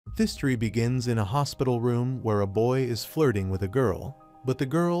history begins in a hospital room where a boy is flirting with a girl, but the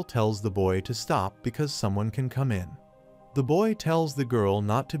girl tells the boy to stop because someone can come in. The boy tells the girl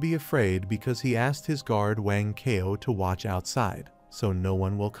not to be afraid because he asked his guard Wang Kao to watch outside, so no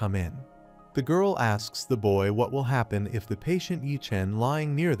one will come in. The girl asks the boy what will happen if the patient Yi Chen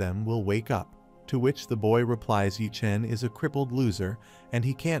lying near them will wake up, to which the boy replies Yi Chen is a crippled loser and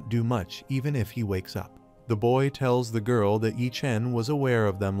he can't do much even if he wakes up. The boy tells the girl that Yi Chen was aware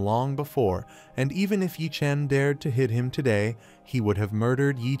of them long before, and even if Yi Chen dared to hit him today, he would have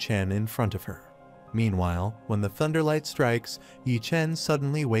murdered Yi Chen in front of her. Meanwhile, when the thunderlight strikes, Yi Chen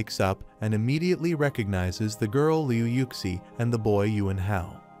suddenly wakes up and immediately recognizes the girl Liu Yuxi and the boy Yuan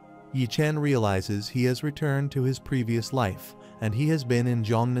Hao. Yi Chen realizes he has returned to his previous life, and he has been in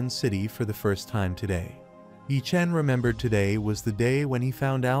Zhongnan City for the first time today. Yi Chen remembered today was the day when he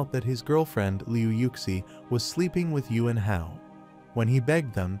found out that his girlfriend Liu Yuxi was sleeping with Yuan Hao. When he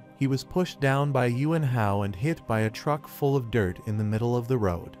begged them, he was pushed down by Yuan Hao and hit by a truck full of dirt in the middle of the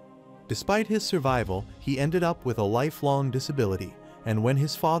road. Despite his survival, he ended up with a lifelong disability, and when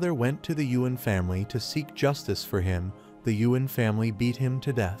his father went to the Yuan family to seek justice for him, the Yuan family beat him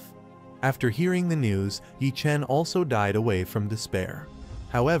to death. After hearing the news, Yi Chen also died away from despair.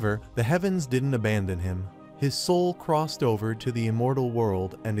 However, the heavens didn't abandon him. His soul crossed over to the immortal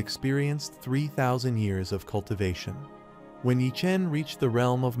world and experienced 3,000 years of cultivation. When Yi Chen reached the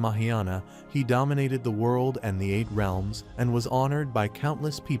realm of Mahayana, he dominated the world and the 8 realms and was honored by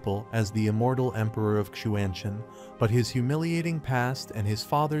countless people as the immortal emperor of Xuanzhen, but his humiliating past and his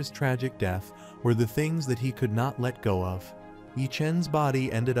father's tragic death were the things that he could not let go of. Yi Chen's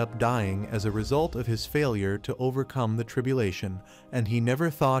body ended up dying as a result of his failure to overcome the tribulation, and he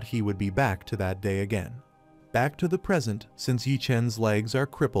never thought he would be back to that day again. Back to the present, since Yi Chen's legs are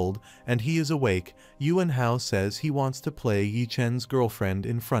crippled and he is awake, Yuan Hao says he wants to play Yi Chen's girlfriend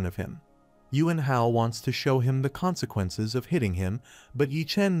in front of him. Yuan Hao wants to show him the consequences of hitting him, but Yi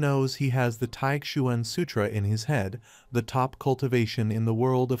Chen knows he has the Taixuan Sutra in his head, the top cultivation in the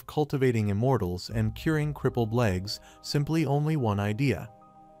world of cultivating immortals and curing crippled legs, simply only one idea.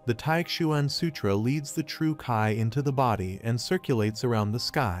 The Taixuan Sutra leads the true Kai into the body and circulates around the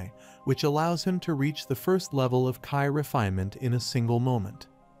sky, which allows him to reach the first level of Kai refinement in a single moment.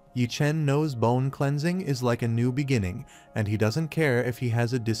 Yi Chen knows bone cleansing is like a new beginning, and he doesn't care if he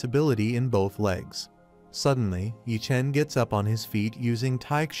has a disability in both legs. Suddenly, Yi Chen gets up on his feet using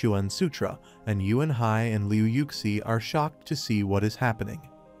Taixuan Sutra, and Yuan Hai and Liu Yuxi are shocked to see what is happening.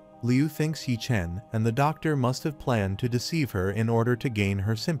 Liu thinks Yi Chen and the doctor must have planned to deceive her in order to gain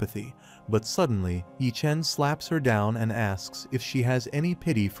her sympathy, but suddenly, Yi Chen slaps her down and asks if she has any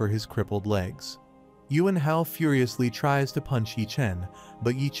pity for his crippled legs. Yuan Hao furiously tries to punch Yi Chen,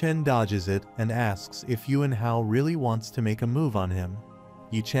 but Yi Chen dodges it and asks if Yuan Hao really wants to make a move on him.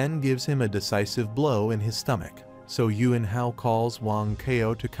 Yi Chen gives him a decisive blow in his stomach, so Yuan Hao calls Wang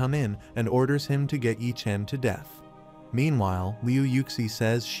Kao to come in and orders him to get Yi Chen to death. Meanwhile, Liu Yuxi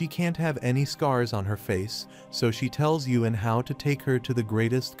says she can't have any scars on her face, so she tells Yuan Hao to take her to the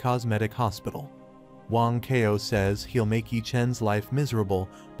greatest cosmetic hospital. Wang Kao says he'll make Yi Chen's life miserable,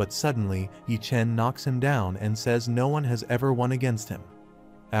 but suddenly, Yi Chen knocks him down and says no one has ever won against him.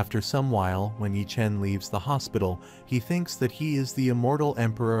 After some while, when Yi Chen leaves the hospital, he thinks that he is the immortal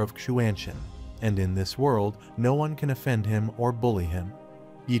emperor of Xuanzhen, and in this world, no one can offend him or bully him.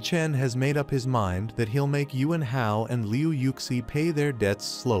 Yi Chen has made up his mind that he'll make Yuan Hao and Liu Yuxi pay their debts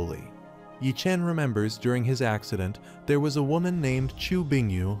slowly. Yi Chen remembers during his accident, there was a woman named Chu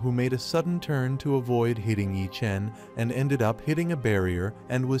Bingyu who made a sudden turn to avoid hitting Yi Chen and ended up hitting a barrier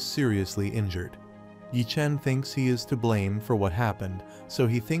and was seriously injured. Yi Chen thinks he is to blame for what happened, so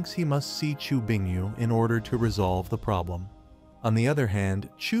he thinks he must see Chu Bingyu in order to resolve the problem. On the other hand,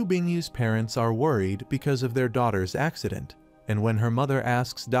 Chu Bingyu's parents are worried because of their daughter's accident, and when her mother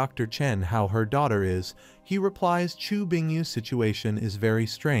asks Dr. Chen how her daughter is, he replies Chu Bingyu's situation is very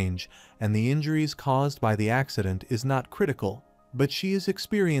strange and the injuries caused by the accident is not critical, but she is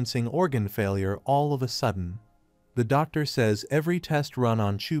experiencing organ failure all of a sudden. The doctor says every test run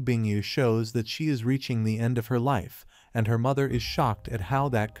on Chu Bingyu shows that she is reaching the end of her life, and her mother is shocked at how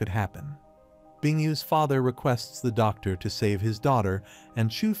that could happen. Bingyu's father requests the doctor to save his daughter,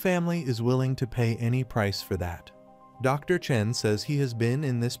 and Chu family is willing to pay any price for that. Dr. Chen says he has been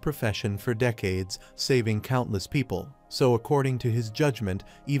in this profession for decades, saving countless people, so according to his judgment,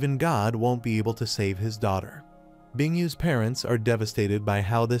 even God won't be able to save his daughter. Bingyu's parents are devastated by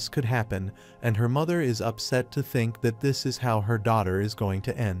how this could happen, and her mother is upset to think that this is how her daughter is going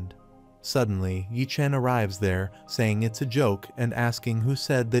to end. Suddenly, Yi Chen arrives there, saying it's a joke and asking who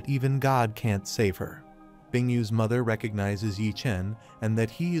said that even God can't save her. Bingyu's mother recognizes Yi Chen and that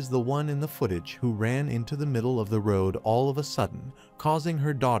he is the one in the footage who ran into the middle of the road all of a sudden, causing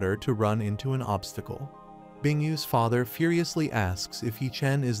her daughter to run into an obstacle. Bingyu's father furiously asks if Yi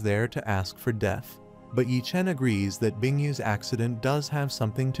Chen is there to ask for death, but Yi Chen agrees that Bingyu's accident does have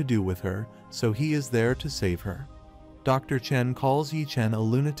something to do with her, so he is there to save her. Dr. Chen calls Yi Chen a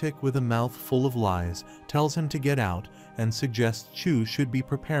lunatic with a mouth full of lies, tells him to get out, and suggests Chu should be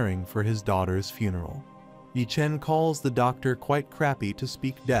preparing for his daughter's funeral. Yi Chen calls the doctor quite crappy to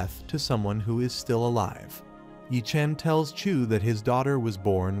speak death to someone who is still alive. Yi Chen tells Chu that his daughter was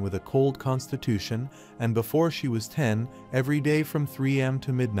born with a cold constitution, and before she was 10, every day from 3 am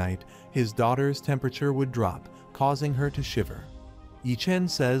to midnight, his daughter's temperature would drop, causing her to shiver. Yi Chen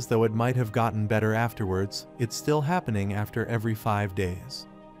says though it might have gotten better afterwards, it's still happening after every 5 days.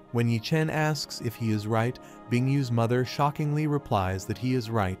 When Yi Chen asks if he is right, Bingyu's mother shockingly replies that he is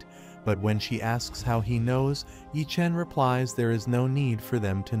right, but when she asks how he knows, Yi Chen replies there is no need for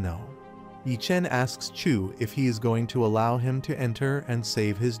them to know. Yi Chen asks Chu if he is going to allow him to enter and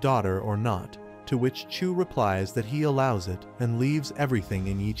save his daughter or not, to which Chu replies that he allows it and leaves everything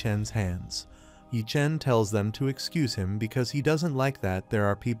in Yi Chen's hands. Yi Chen tells them to excuse him because he doesn't like that there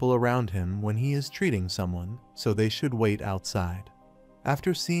are people around him when he is treating someone, so they should wait outside.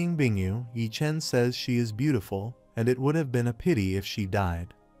 After seeing Bingyu, Yi Chen says she is beautiful, and it would have been a pity if she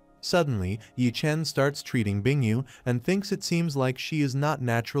died. Suddenly, Yi Chen starts treating Bingyu and thinks it seems like she is not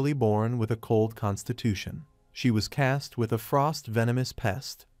naturally born with a cold constitution. She was cast with a frost-venomous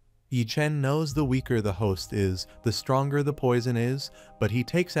pest. Yi Chen knows the weaker the host is, the stronger the poison is, but he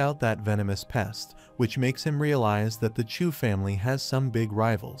takes out that venomous pest, which makes him realize that the Chu family has some big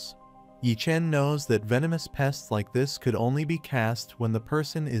rivals. Yi Chen knows that venomous pests like this could only be cast when the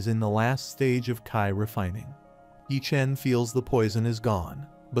person is in the last stage of Kai refining. Yi Chen feels the poison is gone,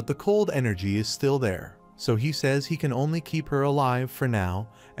 but the cold energy is still there, so he says he can only keep her alive for now,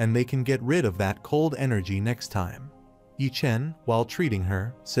 and they can get rid of that cold energy next time. Yi Chen, while treating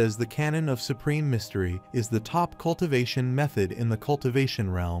her, says the canon of supreme mystery is the top cultivation method in the cultivation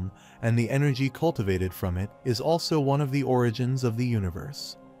realm, and the energy cultivated from it is also one of the origins of the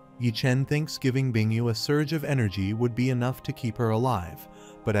universe. Yi Chen thinks giving Bingyu a surge of energy would be enough to keep her alive,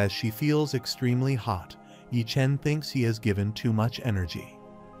 but as she feels extremely hot, Yi Chen thinks he has given too much energy.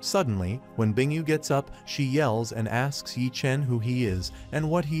 Suddenly, when Bingyu gets up, she yells and asks Yi Chen who he is and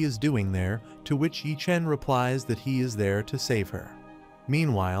what he is doing there, to which Yi Chen replies that he is there to save her.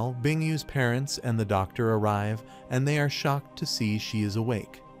 Meanwhile, Bingyu's parents and the doctor arrive, and they are shocked to see she is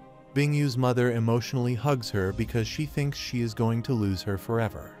awake. Bingyu's mother emotionally hugs her because she thinks she is going to lose her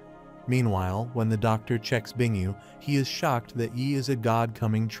forever. Meanwhile, when the doctor checks Bingyu, he is shocked that Yi is a god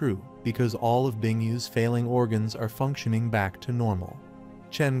coming true, because all of Bingyu's failing organs are functioning back to normal.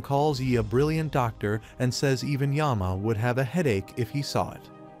 Chen calls Yi a brilliant doctor and says even Yama would have a headache if he saw it.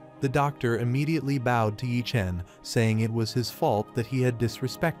 The doctor immediately bowed to Yi Chen, saying it was his fault that he had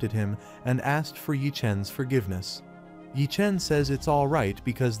disrespected him, and asked for Yi Chen's forgiveness. Yi Chen says it's alright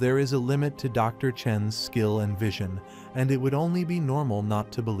because there is a limit to Dr. Chen's skill and vision, and it would only be normal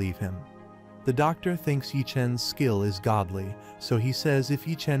not to believe him. The doctor thinks Yi Chen's skill is godly, so he says if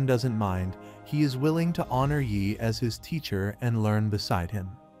Yi Chen doesn't mind, he is willing to honor Yi as his teacher and learn beside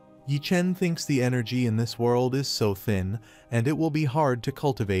him. Yi Chen thinks the energy in this world is so thin, and it will be hard to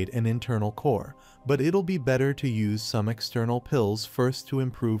cultivate an internal core, but it'll be better to use some external pills first to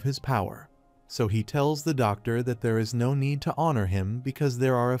improve his power. So he tells the doctor that there is no need to honor him because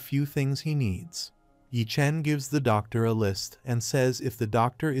there are a few things he needs. Yi Chen gives the doctor a list and says if the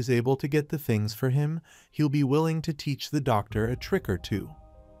doctor is able to get the things for him, he'll be willing to teach the doctor a trick or two.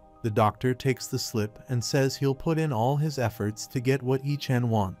 The doctor takes the slip and says he'll put in all his efforts to get what Yi Chen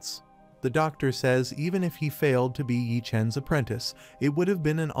wants. The doctor says even if he failed to be Yi Chen's apprentice, it would have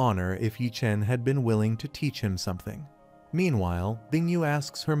been an honor if Yi Chen had been willing to teach him something. Meanwhile, Bingyu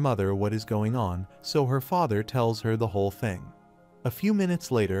asks her mother what is going on, so her father tells her the whole thing. A few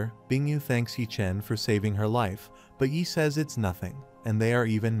minutes later, Bingyu thanks Yi Chen for saving her life, but Yi says it's nothing, and they are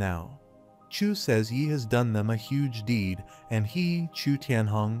even now. Chu says Yi has done them a huge deed, and he, Chu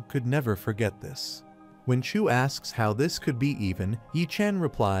Tianhong, could never forget this. When Chu asks how this could be even, Yi Chen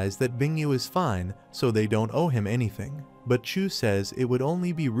replies that Bingyu is fine, so they don't owe him anything, but Chu says it would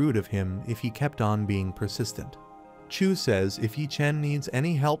only be rude of him if he kept on being persistent. Chu says if Yi Chen needs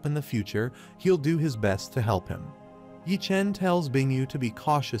any help in the future, he'll do his best to help him. Yi Chen tells Bingyu to be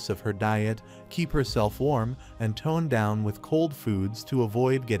cautious of her diet, keep herself warm, and tone down with cold foods to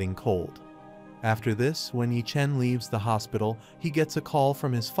avoid getting cold. After this, when Yi Chen leaves the hospital, he gets a call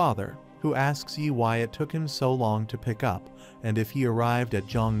from his father, who asks Yi why it took him so long to pick up, and if he arrived at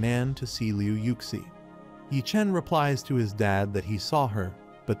Zhongnan to see Liu Yuxi. Yi Chen replies to his dad that he saw her,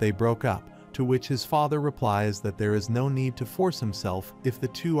 but they broke up, to which his father replies that there is no need to force himself if the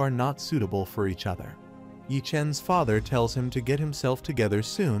two are not suitable for each other. Yi Chen's father tells him to get himself together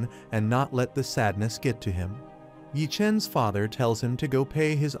soon and not let the sadness get to him. Yi Chen's father tells him to go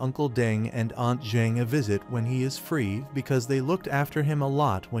pay his Uncle Deng and Aunt Zheng a visit when he is free because they looked after him a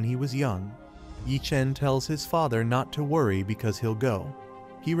lot when he was young. Yi Chen tells his father not to worry because he'll go.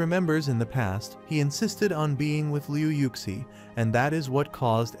 He remembers in the past, he insisted on being with Liu Yuxi, and that is what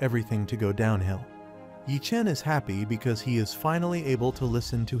caused everything to go downhill. Yi Chen is happy because he is finally able to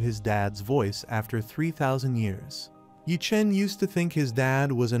listen to his dad's voice after 3,000 years. Yi Chen used to think his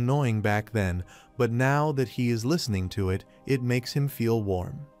dad was annoying back then, but now that he is listening to it, it makes him feel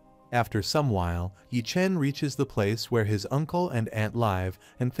warm. After some while, Yi Chen reaches the place where his uncle and aunt live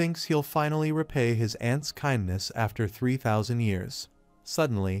and thinks he'll finally repay his aunt's kindness after 3,000 years.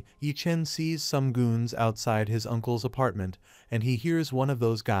 Suddenly, Yi Chen sees some goons outside his uncle's apartment, and he hears one of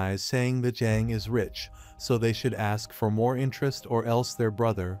those guys saying that Zhang is rich, so they should ask for more interest or else their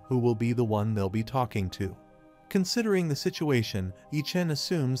brother, who will be the one they'll be talking to. Considering the situation, Yi Chen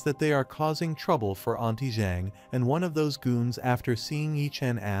assumes that they are causing trouble for Auntie Zhang, and one of those goons after seeing Yi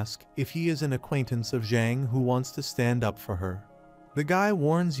Chen ask if he is an acquaintance of Zhang who wants to stand up for her. The guy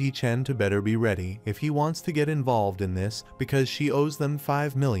warns Yi Chen to better be ready if he wants to get involved in this because she owes them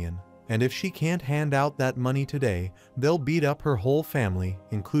 5 million, and if she can't hand out that money today, they'll beat up her whole family,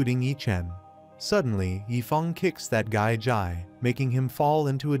 including Yi Chen. Suddenly, Yi Feng kicks that guy Jai, making him fall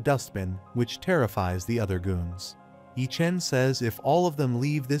into a dustbin, which terrifies the other goons. Yi Chen says if all of them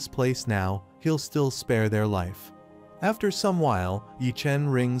leave this place now, he'll still spare their life. After some while, Yi Chen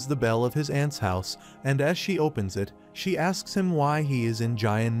rings the bell of his aunt's house, and as she opens it, she asks him why he is in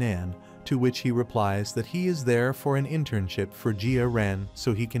Jiannan, to which he replies that he is there for an internship for Jia Ren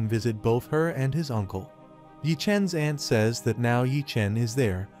so he can visit both her and his uncle. Yi Chen's aunt says that now Yi Chen is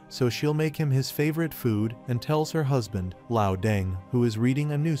there, so she'll make him his favorite food and tells her husband, Lao Deng, who is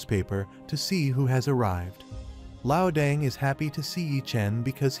reading a newspaper, to see who has arrived. Lao Deng is happy to see Yi Chen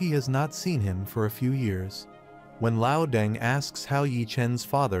because he has not seen him for a few years. When Lao Deng asks how Yi Chen's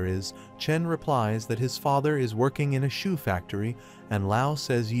father is, Chen replies that his father is working in a shoe factory, and Lao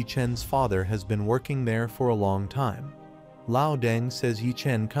says Yi Chen's father has been working there for a long time. Lao Deng says Yi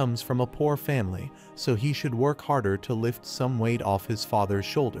Chen comes from a poor family, so he should work harder to lift some weight off his father's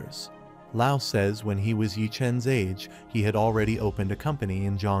shoulders. Lao says when he was Yi Chen's age, he had already opened a company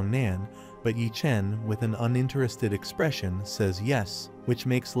in Jiangnan, but Yi Chen, with an uninterested expression, says yes, which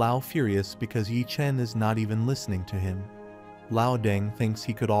makes Lao furious because Yi Chen is not even listening to him. Lao Deng thinks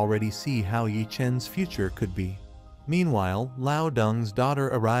he could already see how Yi Chen's future could be. Meanwhile, Lao Deng's daughter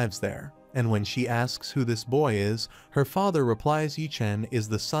arrives there, and when she asks who this boy is, her father replies Yi Chen is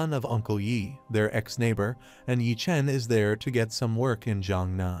the son of Uncle Yi, their ex-neighbor, and Yi Chen is there to get some work in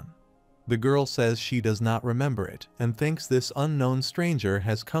Jiangnan. The girl says she does not remember it, and thinks this unknown stranger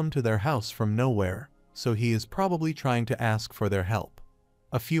has come to their house from nowhere, so he is probably trying to ask for their help.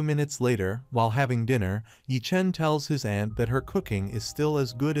 A few minutes later, while having dinner, Yi Chen tells his aunt that her cooking is still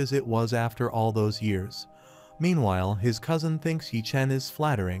as good as it was after all those years. Meanwhile, his cousin thinks Yi Chen is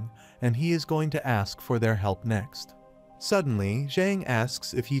flattering, and he is going to ask for their help next. Suddenly, Zhang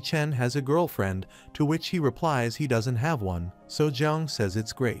asks if Yi Chen has a girlfriend, to which he replies he doesn't have one, so Zhang says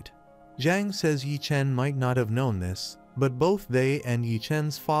it's great. Zhang says Yi Chen might not have known this, but both they and Yi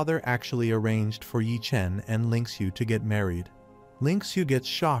Chen's father actually arranged for Yi Chen and Lingxiu to get married. Lingxiu gets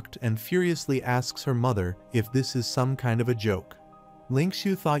shocked and furiously asks her mother if this is some kind of a joke.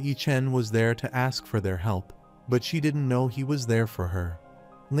 Lingxiu thought Yi Chen was there to ask for their help, but she didn't know he was there for her.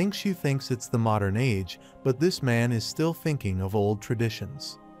 Lingxiu thinks it's the modern age, but this man is still thinking of old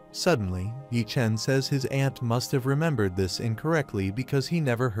traditions. Suddenly, Yi Chen says his aunt must have remembered this incorrectly because he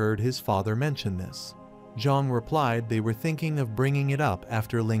never heard his father mention this. Zhang replied they were thinking of bringing it up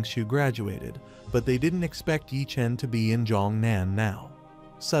after Lingxiu graduated, but they didn't expect Yi Chen to be in Jiangnan now.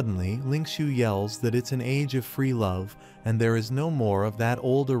 Suddenly, Lingxiu yells that it's an age of free love, and there is no more of that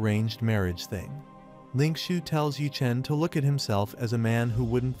old arranged marriage thing. Lingxiu tells Yi Chen to look at himself as a man who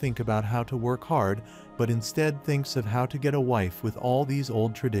wouldn't think about how to work hard, but instead thinks of how to get a wife with all these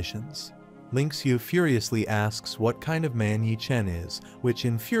old traditions. Lingxiu furiously asks what kind of man Yi Chen is, which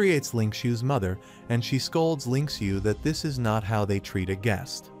infuriates Lingxiu's mother, and she scolds Lingxiu that this is not how they treat a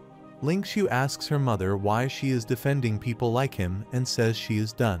guest. Lingxiu asks her mother why she is defending people like him and says she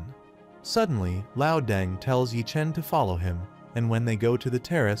is done. Suddenly, Lao Deng tells Yi Chen to follow him, and when they go to the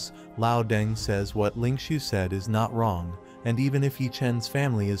terrace, Lao Deng says what Lingxiu said is not wrong, and even if Yi Chen's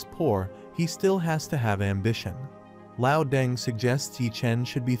family is poor, he still has to have ambition. Lao Deng suggests Yi Chen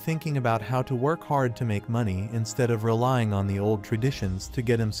should be thinking about how to work hard to make money instead of relying on the old traditions to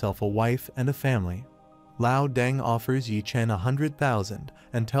get himself a wife and a family. Lao Deng offers Yi Chen 100,000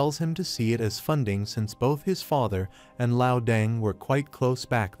 and tells him to see it as funding since both his father and Lao Deng were quite close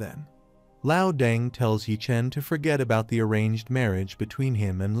back then. Lao Deng tells Yi Chen to forget about the arranged marriage between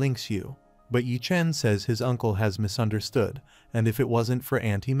him and Ling Xiu, but Yi Chen says his uncle has misunderstood, and if it wasn't for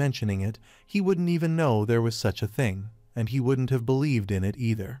Auntie mentioning it, he wouldn't even know there was such a thing, and he wouldn't have believed in it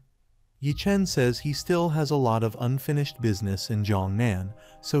either. Yi Chen says he still has a lot of unfinished business in Zhongnan,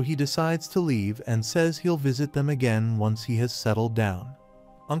 so he decides to leave and says he'll visit them again once he has settled down.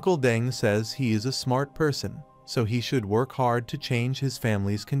 Uncle Deng says he is a smart person, so he should work hard to change his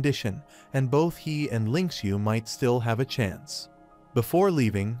family's condition, and both he and Ling Xiu might still have a chance. Before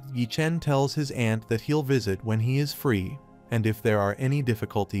leaving, Yi Chen tells his aunt that he'll visit when he is free, and if there are any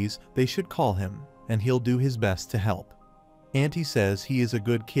difficulties, they should call him, and he'll do his best to help. Auntie says he is a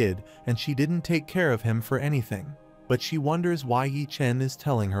good kid and she didn't take care of him for anything, but she wonders why Yi Chen is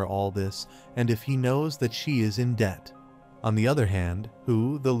telling her all this and if he knows that she is in debt. On the other hand,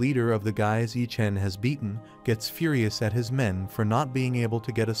 Hu, the leader of the guys Yi Chen has beaten, gets furious at his men for not being able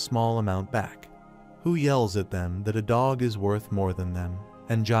to get a small amount back. Hu yells at them that a dog is worth more than them,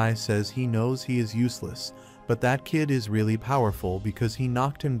 and Jai says he knows he is useless, but that kid is really powerful because he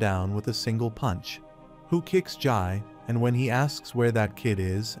knocked him down with a single punch. Hu kicks Jai, and when he asks where that kid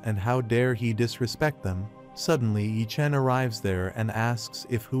is and how dare he disrespect them, suddenly Yi Chen arrives there and asks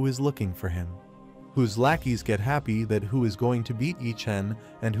if Hu is looking for him. Hu's lackeys get happy that Hu is going to beat Yi Chen,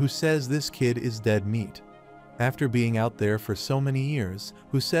 and Hu says this kid is dead meat. After being out there for so many years,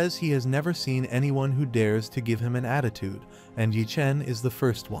 Hu says he has never seen anyone who dares to give him an attitude, and Yi Chen is the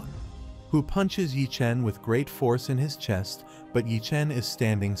first one. Hu punches Yi Chen with great force in his chest, but Yi Chen is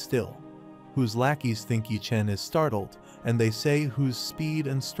standing still. Hu's lackeys think Yi Chen is startled, and they say Hu's speed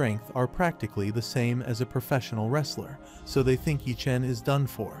and strength are practically the same as a professional wrestler, so they think Yi Chen is done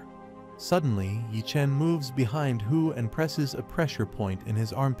for. Suddenly, Yi Chen moves behind Hu and presses a pressure point in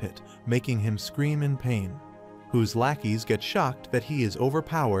his armpit, making him scream in pain. Hu's lackeys get shocked that he is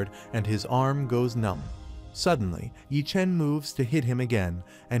overpowered and his arm goes numb. Suddenly, Yi Chen moves to hit him again,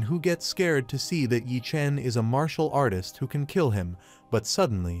 and Hu gets scared to see that Yi Chen is a martial artist who can kill him, but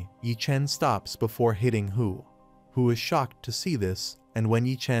suddenly, Yi Chen stops before hitting Hu. Hu is shocked to see this, and when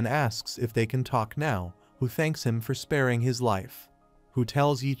Yi Chen asks if they can talk now, Hu thanks him for sparing his life. Hu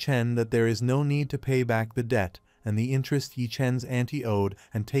tells Yi Chen that there is no need to pay back the debt and the interest Yi Chen's auntie owed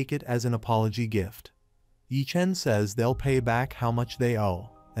and take it as an apology gift. Yi Chen says they'll pay back how much they owe,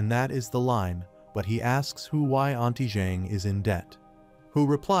 and that is the line, but he asks Hu why Auntie Zhang is in debt. Hu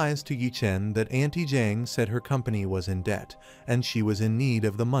replies to Yi Chen that Auntie Zhang said her company was in debt, and she was in need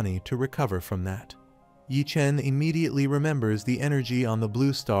of the money to recover from that. Yi Chen immediately remembers the energy on the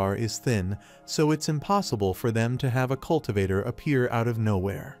blue star is thin, so it's impossible for them to have a cultivator appear out of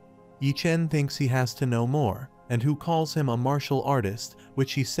nowhere. Yi Chen thinks he has to know more, and Hu calls him a martial artist,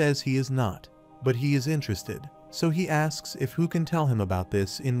 which he says he is not. But he is interested, so he asks if Hu can tell him about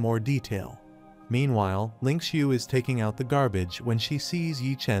this in more detail. Meanwhile, Ling Xiu is taking out the garbage when she sees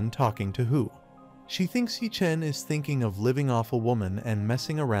Yi Chen talking to Hu. She thinks Yi Chen is thinking of living off a woman and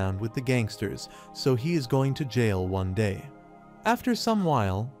messing around with the gangsters, so he is going to jail one day. After some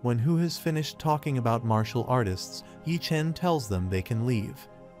while, when Hu has finished talking about martial artists, Yi Chen tells them they can leave.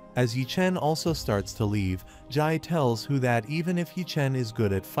 As Yi Chen also starts to leave, Jai tells Hu that even if Yi Chen is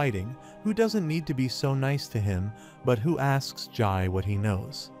good at fighting, Hu doesn't need to be so nice to him, but Hu asks Jai what he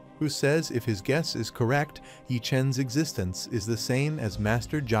knows. Hu says if his guess is correct, Yi Chen's existence is the same as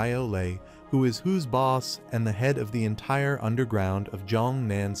Master Jiao Lei, who is Hu's boss and the head of the entire underground of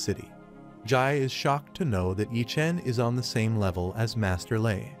Zhongnan City. Jai is shocked to know that Yi Chen is on the same level as Master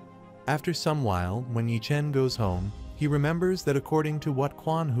Lei. After some while, when Yi Chen goes home, he remembers that according to what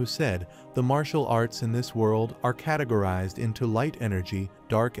Quan Hu said, the martial arts in this world are categorized into light energy,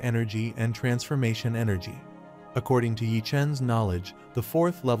 dark energy, and transformation energy. According to Yi Chen's knowledge, the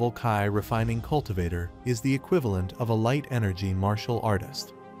 4th level Kai refining cultivator is the equivalent of a light energy martial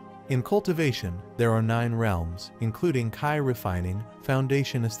artist. In cultivation, there are 9 realms, including Kai refining,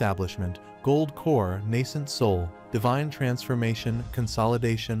 foundation establishment, gold core, nascent soul, divine transformation,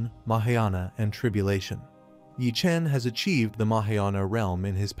 consolidation, Mahayana, and tribulation. Yi Chen has achieved the Mahayana realm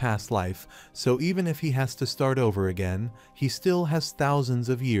in his past life, so even if he has to start over again, he still has thousands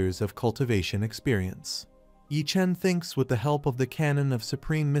of years of cultivation experience. Yi Chen thinks with the help of the Canon of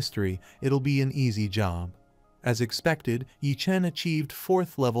Supreme Mystery, it'll be an easy job. As expected, Yi Chen achieved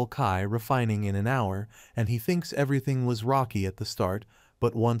 4th level Kai refining in an hour, and he thinks everything was rocky at the start,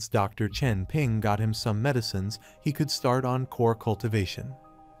 but once Dr. Chen Ping got him some medicines, he could start on core cultivation.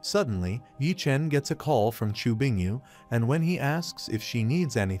 Suddenly, Yi Chen gets a call from Chu Bingyu, and when he asks if she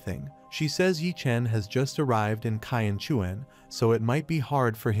needs anything, she says Yi Chen has just arrived in Kaianchuan, so it might be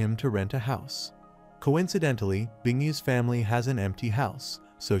hard for him to rent a house. Coincidentally, Bingyu's family has an empty house,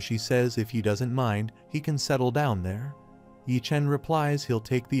 so she says if he doesn't mind, he can settle down there. Yi Chen replies he'll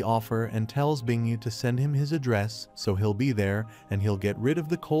take the offer and tells Bingyu to send him his address so he'll be there and he'll get rid of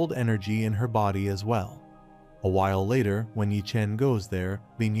the cold energy in her body as well. A while later, when Yi Chen goes there,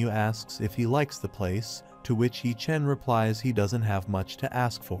 Bingyu asks if he likes the place, to which Yi Chen replies he doesn't have much to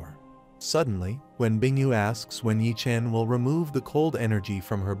ask for. Suddenly, when Bingyu asks when Yi Chen will remove the cold energy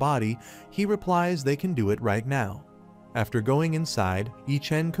from her body, he replies they can do it right now. After going inside, Yi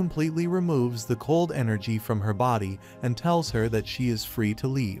Chen completely removes the cold energy from her body and tells her that she is free to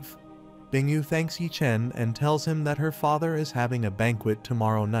leave. Bingyu thanks Yi Chen and tells him that her father is having a banquet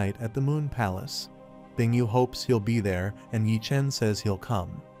tomorrow night at the Moon Palace. Bingyu hopes he'll be there and Yi Chen says he'll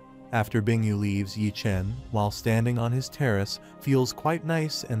come. After Bingyu leaves, Yi Chen, while standing on his terrace, feels quite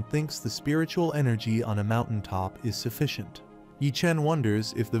nice and thinks the spiritual energy on a mountaintop is sufficient. Yi Chen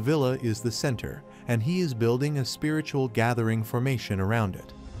wonders if the villa is the center, and he is building a spiritual gathering formation around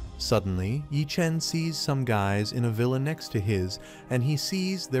it. Suddenly, Yi Chen sees some guys in a villa next to his, and he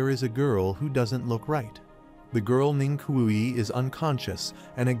sees there is a girl who doesn't look right. The girl Ning Kui is unconscious,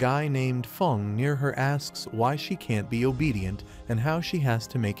 and a guy named Feng near her asks why she can't be obedient and how she has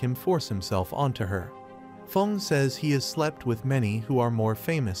to make him force himself onto her. Feng says he has slept with many who are more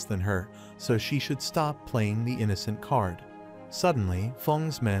famous than her, so she should stop playing the innocent card. Suddenly,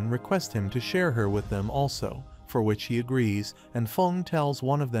 Feng's men request him to share her with them also, for which he agrees, and Feng tells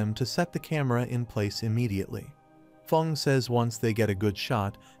one of them to set the camera in place immediately. Feng says once they get a good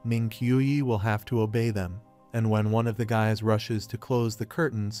shot, Ning Kui will have to obey them. And when one of the guys rushes to close the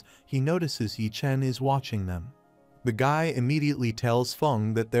curtains, he notices Yi Chen is watching them. The guy immediately tells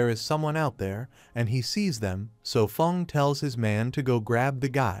Feng that there is someone out there, and he sees them, so Feng tells his man to go grab the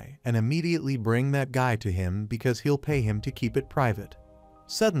guy and immediately bring that guy to him because he'll pay him to keep it private.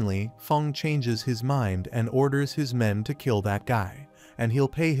 Suddenly, Feng changes his mind and orders his men to kill that guy, and he'll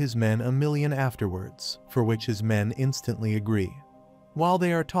pay his men $1 million afterwards, for which his men instantly agree. While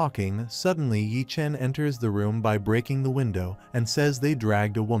they are talking, suddenly Yi Chen enters the room by breaking the window and says they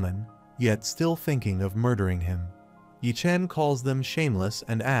dragged a woman, yet still thinking of murdering him. Yi Chen calls them shameless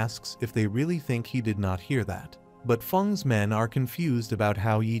and asks if they really think he did not hear that. But Feng's men are confused about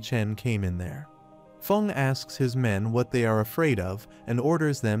how Yi Chen came in there. Feng asks his men what they are afraid of and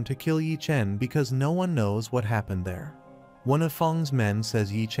orders them to kill Yi Chen because no one knows what happened there. One of Feng's men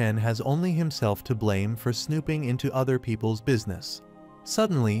says Yi Chen has only himself to blame for snooping into other people's business.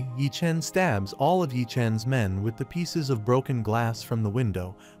 Suddenly, Yi Chen stabs all of Yi Chen's men with the pieces of broken glass from the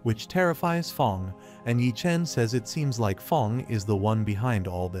window, which terrifies Feng, and Yi Chen says it seems like Feng is the one behind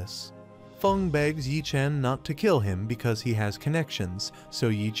all this. Feng begs Yi Chen not to kill him because he has connections, so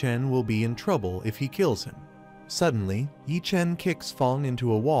Yi Chen will be in trouble if he kills him. Suddenly, Yi Chen kicks Feng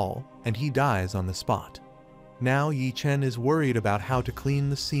into a wall, and he dies on the spot. Now Yi Chen is worried about how to clean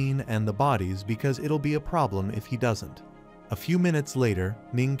the scene and the bodies because it'll be a problem if he doesn't. A few minutes later,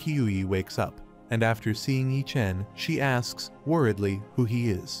 Ning Kui wakes up, and after seeing Yi Chen, she asks, worriedly, who he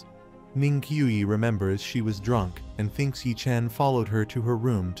is. Ning Kui remembers she was drunk and thinks Yi Chen followed her to her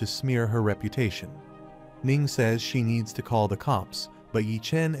room to smear her reputation. Ning says she needs to call the cops, but Yi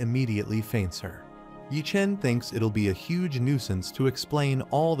Chen immediately feints her. Yi Chen thinks it'll be a huge nuisance to explain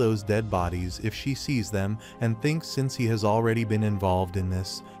all those dead bodies if she sees them and thinks since he has already been involved in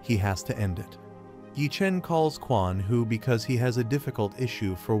this, he has to end it. Yi Chen calls Quan Hu because he has a difficult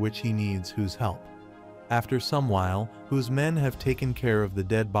issue for which he needs Hu's help. After some while, Hu's men have taken care of the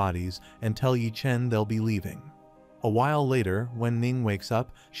dead bodies and tell Yi Chen they'll be leaving. A while later, when Ning wakes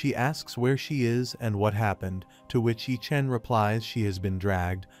up, she asks where she is and what happened, to which Yi Chen replies she has been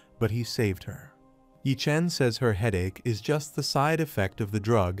dragged, but he saved her. Yi Chen says her headache is just the side effect of the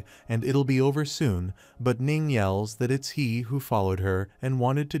drug and it'll be over soon, but Ning yells that it's he who followed her and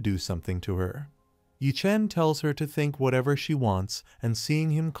wanted to do something to her. Yi Chen tells her to think whatever she wants, and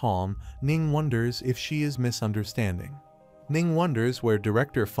seeing him calm, Ning wonders if she is misunderstanding. Ning wonders where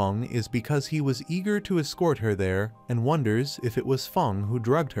Director Feng is because he was eager to escort her there, and wonders if it was Feng who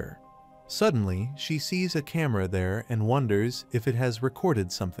drugged her. Suddenly, she sees a camera there and wonders if it has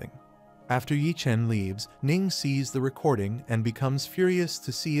recorded something. After Yi Chen leaves, Ning sees the recording and becomes furious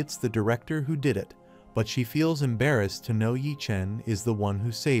to see it's the director who did it, but she feels embarrassed to know Yi Chen is the one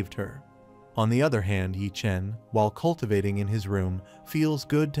who saved her. On the other hand, Yi Chen, while cultivating in his room, feels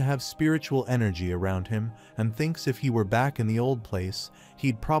good to have spiritual energy around him and thinks if he were back in the old place,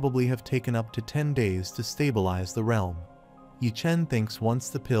 he'd probably have taken up to 10 days to stabilize the realm. Yi Chen thinks once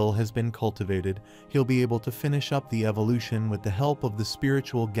the pill has been cultivated, he'll be able to finish up the evolution with the help of the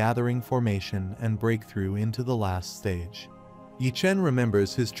spiritual gathering formation and breakthrough into the last stage. Yi Chen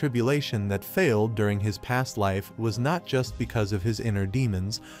remembers his tribulation that failed during his past life was not just because of his inner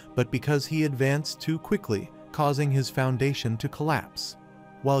demons, but because he advanced too quickly, causing his foundation to collapse.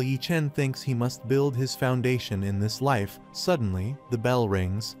 While Yi Chen thinks he must build his foundation in this life, suddenly, the bell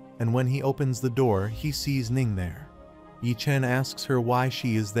rings, and when he opens the door, he sees Ning there. Yi Chen asks her why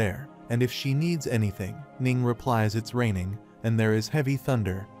she is there, and if she needs anything. Ning replies it's raining, and there is heavy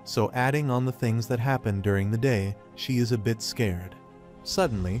thunder, so adding on the things that happened during the day, she is a bit scared.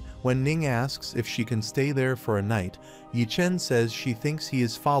 Suddenly, when Ning asks if she can stay there for a night, Yi Chen says she thinks he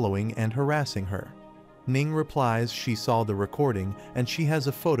is following and harassing her. Ning replies she saw the recording and she has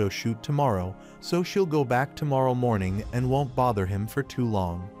a photo shoot tomorrow, so she'll go back tomorrow morning and won't bother him for too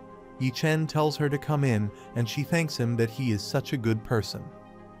long. Yi Chen tells her to come in and she thanks him that he is such a good person.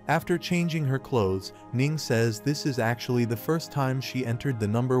 After changing her clothes, Ning says this is actually the first time she entered the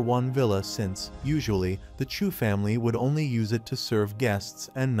 #1 villa since, usually, the Chu family would only use it to serve guests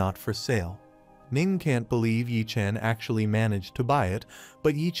and not for sale. Ning can't believe Yi Chen actually managed to buy it,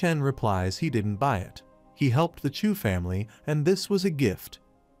 but Yi Chen replies he didn't buy it. He helped the Chu family, and this was a gift.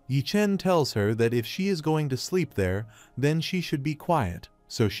 Yi Chen tells her that if she is going to sleep there, then she should be quiet,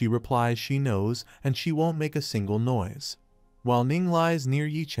 so she replies she knows and she won't make a single noise. While Ning lies near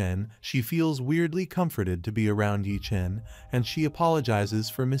Yi Chen, she feels weirdly comforted to be around Yi Chen, and she apologizes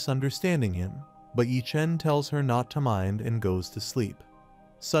for misunderstanding him, but Yi Chen tells her not to mind and goes to sleep.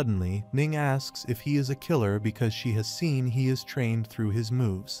 Suddenly, Ning asks if he is a killer because she has seen he is trained through his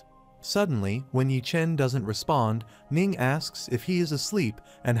moves. Suddenly, when Yi Chen doesn't respond, Ning asks if he is asleep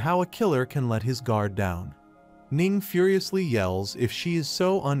and how a killer can let his guard down. Ning furiously yells if she is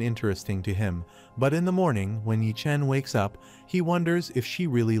so uninteresting to him, but in the morning, when Yi Chen wakes up, he wonders if she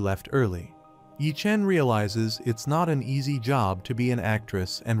really left early. Yi Chen realizes it's not an easy job to be an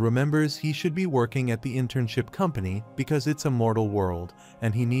actress and remembers he should be working at the internship company because it's a mortal world,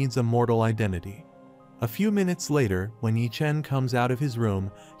 and he needs a mortal identity. A few minutes later, when Yi Chen comes out of his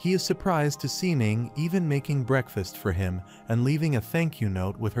room, he is surprised to see Ning even making breakfast for him and leaving a thank you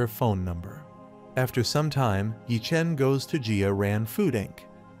note with her phone number. After some time, Yi Chen goes to Jia Ran Food Inc.,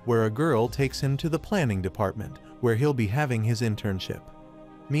 where a girl takes him to the planning department, where he'll be having his internship.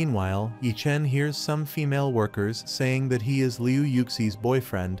 Meanwhile, Yi Chen hears some female workers saying that he is Liu Yuxi's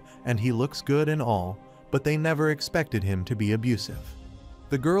boyfriend and he looks good and all, but they never expected him to be abusive.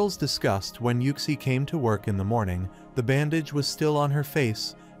 The girls discussed when Yuxi came to work in the morning, the bandage was still on her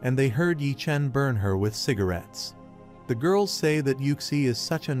face, and they heard Yi Chen burn her with cigarettes. The girls say that Yuxi is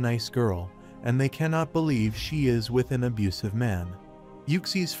such a nice girl, and they cannot believe she is with an abusive man.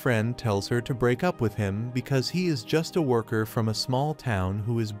 Yuxi's friend tells her to break up with him because he is just a worker from a small town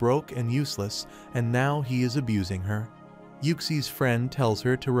who is broke and useless, and now he is abusing her. Yuxi's friend tells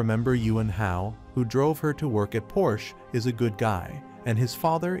her to remember Yuan Hao, who drove her to work at Porsche, is a good guy, and his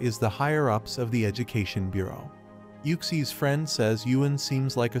father is the higher-ups of the education bureau. Yuxi's friend says Yuan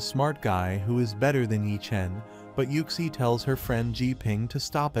seems like a smart guy who is better than Yi Chen, but Yuxi tells her friend Ji Ping to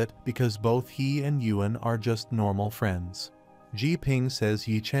stop it because both he and Yuan are just normal friends. Ji Ping says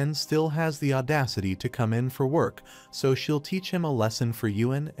Yi Chen still has the audacity to come in for work, so she'll teach him a lesson for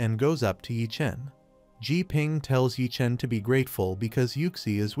Yuan and goes up to Yi Chen. Ji Ping tells Yi Chen to be grateful because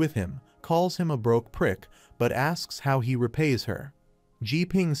Yuxi is with him, calls him a broke prick, but asks how he repays her. Ji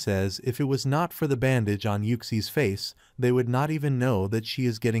Ping says if it was not for the bandage on Yuxi's face, they would not even know that she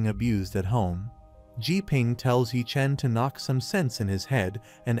is getting abused at home. Ji Ping tells Yi Chen to knock some sense in his head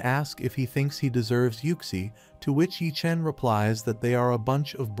and ask if he thinks he deserves Yuxi, to which Yi Chen replies that they are a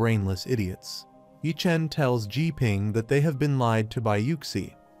bunch of brainless idiots. Yi Chen tells Ji Ping that they have been lied to by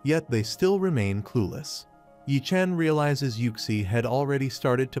Yuxi, yet they still remain clueless. Yi Chen realizes Yuxi had already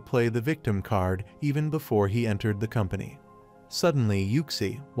started to play the victim card even before he entered the company. Suddenly,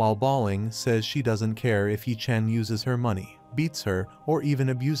 Yuxi, while bawling, says she doesn't care if Yi Chen uses her money, beats her, or even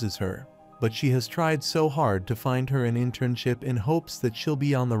abuses her, but she has tried so hard to find her an internship in hopes that she'll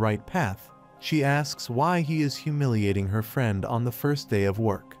be on the right path. She asks why he is humiliating her friend on the first day of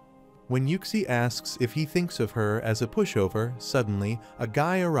work. When Yuxi asks if he thinks of her as a pushover, suddenly, a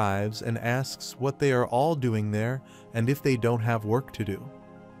guy arrives and asks what they are all doing there and if they don't have work to do.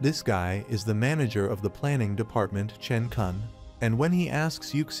 This guy is the manager of the planning department, Chen Kun, and when he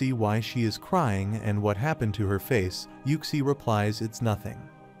asks Yuxi why she is crying and what happened to her face, Yuxi replies it's nothing.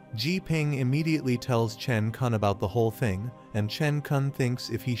 Ji Ping immediately tells Chen Kun about the whole thing, and Chen Kun thinks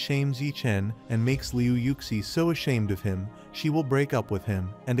if he shames Yi Chen and makes Liu Yuxi so ashamed of him, she will break up with him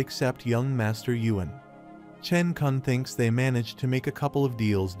and accept young Master Yuan. Chen Kun thinks they managed to make a couple of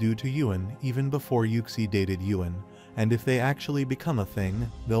deals due to Yuan even before Yuxi dated Yuan, and if they actually become a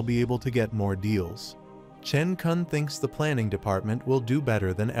thing, they'll be able to get more deals. Chen Kun thinks the planning department will do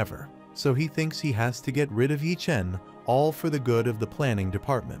better than ever, so he thinks he has to get rid of Yi Chen, all for the good of the planning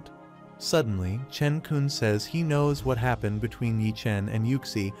department. Suddenly, Chen Kun says he knows what happened between Yi Chen and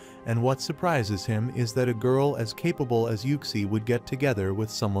Yuxi, and what surprises him is that a girl as capable as Yuxi would get together with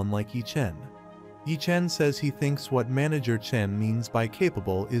someone like Yi Chen. Yi Chen says he thinks what Manager Chen means by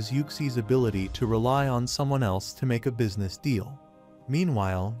capable is Yuxi's ability to rely on someone else to make a business deal.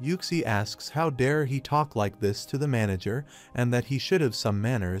 Meanwhile, Yuxi asks how dare he talk like this to the manager and that he should have some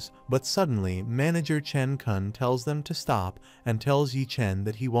manners, but suddenly Manager Chen Kun tells them to stop and tells Yi Chen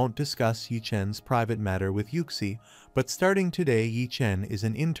that he won't discuss Yi Chen's private matter with Yuxi, but starting today Yi Chen is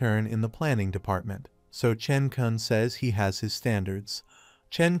an intern in the planning department, so Chen Kun says he has his standards.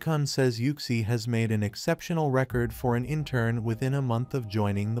 Chen Kun says Yuxi has made an exceptional record for an intern within a month of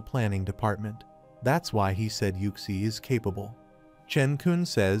joining the planning department. That's why he said Yuxi is capable. Chen Kun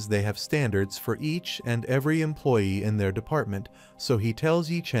says they have standards for each and every employee in their department, so he tells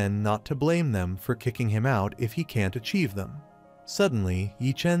Yi Chen not to blame them for kicking him out if he can't achieve them. Suddenly,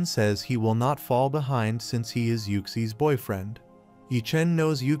 Yi Chen says he will not fall behind since he is Yuxi's boyfriend. Yi Chen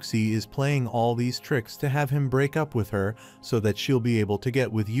knows Yuxi is playing all these tricks to have him break up with her so that she'll be able to get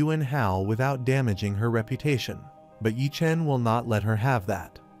with Yuan Hao without damaging her reputation. But Yi Chen will not let her have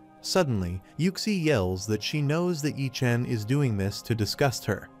that. Suddenly, Yuxi yells that she knows that Yi Chen is doing this to disgust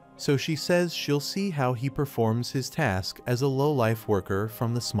her, so she says she'll see how he performs his task as a low-life worker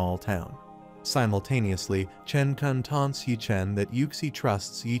from the small town. Simultaneously, Chen Kun taunts Yi Chen that Yuxi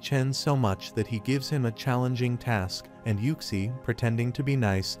trusts Yi Chen so much that he gives him a challenging task, and Yuxi, pretending to be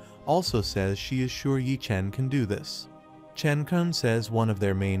nice, also says she is sure Yi Chen can do this. Chen Kun says one of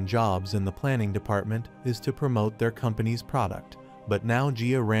their main jobs in the planning department is to promote their company's product, but now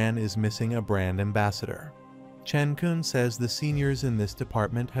Jia Ran is missing a brand ambassador. Chen Kun says the seniors in this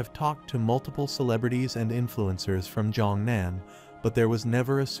department have talked to multiple celebrities and influencers from Zhongnan, but there was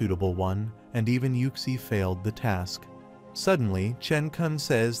never a suitable one, and even Yuxi failed the task. Suddenly, Chen Kun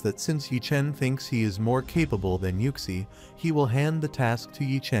says that since Yi Chen thinks he is more capable than Yuxi, he will hand the task to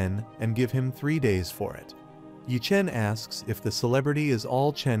Yi Chen and give him 3 days for it. Yi Chen asks if the celebrity is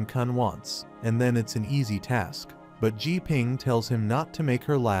all Chen Kun wants, and then it's an easy task, but Ji Ping tells him not to make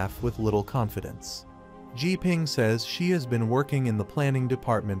her laugh with little confidence. Ji Ping says she has been working in the planning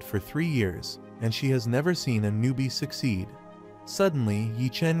department for 3 years, and she has never seen a newbie succeed. Suddenly, Yi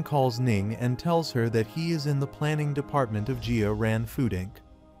Chen calls Ning and tells her that he is in the planning department of Jia Ran Food Inc.,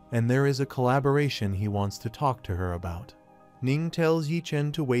 and there is a collaboration he wants to talk to her about. Ning tells Yi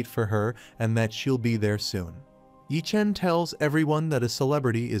Chen to wait for her and that she'll be there soon. Yi Chen tells everyone that a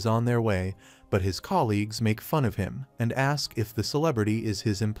celebrity is on their way, but his colleagues make fun of him and ask if the celebrity is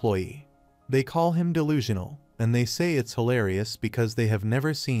his employee. They call him delusional, and they say it's hilarious because they have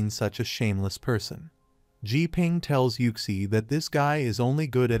never seen such a shameless person. Ji Ping tells Yuxi that this guy is only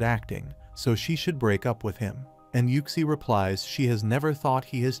good at acting, so she should break up with him, and Yuxi replies she has never thought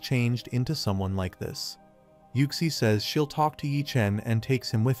he has changed into someone like this. Yuxi says she'll talk to Yi Chen and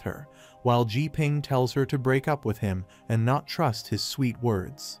takes him with her, while Ji Ping tells her to break up with him and not trust his sweet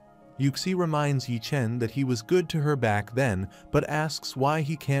words. Yuxi reminds Yi Chen that he was good to her back then, but asks why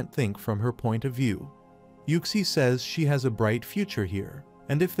he can't think from her point of view. Yuxi says she has a bright future here,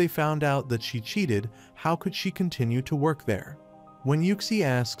 and if they found out that she cheated, how could she continue to work there? When Yuxi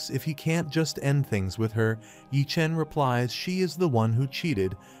asks if he can't just end things with her, Yi Chen replies she is the one who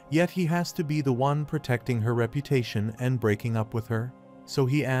cheated, yet he has to be the one protecting her reputation and breaking up with her, so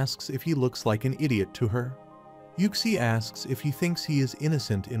he asks if he looks like an idiot to her. Yuxi asks if he thinks he is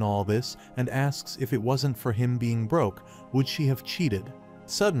innocent in all this and asks if it wasn't for him being broke, would she have cheated?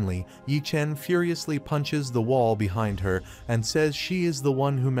 Suddenly, Yi Chen furiously punches the wall behind her and says she is the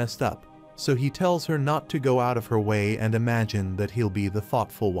one who messed up, so he tells her not to go out of her way and imagine that he'll be the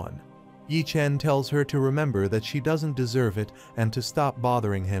thoughtful one. Yi Chen tells her to remember that she doesn't deserve it and to stop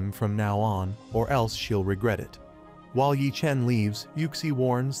bothering him from now on, or else she'll regret it. While Yi Chen leaves, Yuxi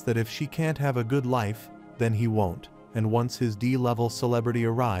warns that if she can't have a good life, then he won't, and once his D-level celebrity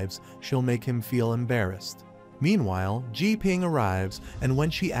arrives, she'll make him feel embarrassed. Meanwhile, Ji Ping arrives, and when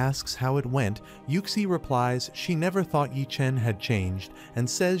she asks how it went, Yuxi replies she never thought Yi Chen had changed and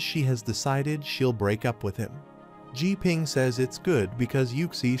says she has decided she'll break up with him. Ji Ping says it's good because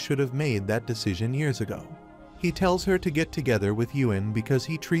Yuxi should have made that decision years ago. He tells her to get together with Yuan because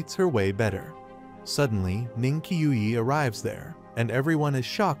he treats her way better. Suddenly, Ning Qiuyi arrives there, and everyone is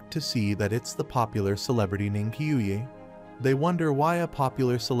shocked to see that it's the popular celebrity Ning Qiuyi. They wonder why a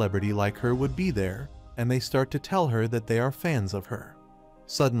popular celebrity like her would be there, and they start to tell her that they are fans of her.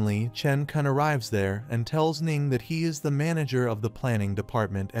 Suddenly, Chen Kun arrives there and tells Ning that he is the manager of the planning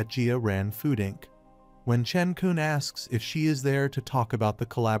department at Jia Ran Food Inc. When Chen Kun asks if she is there to talk about the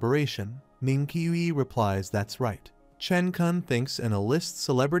collaboration, Ning Qiuyi replies that's right. Chen Kun thinks an A-list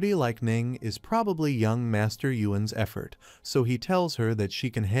celebrity like Ning is probably young Master Yuan's effort, so he tells her that she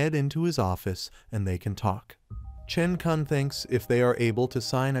can head into his office and they can talk. Chen Kun thinks if they are able to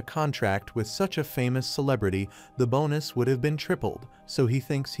sign a contract with such a famous celebrity, the bonus would have been tripled, so he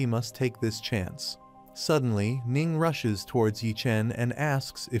thinks he must take this chance. Suddenly, Ning rushes towards Yi Chen and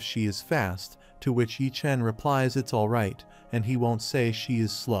asks if she is fast, to which Yi Chen replies it's alright, and he won't say she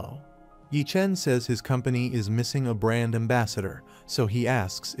is slow. Yi Chen says his company is missing a brand ambassador, so he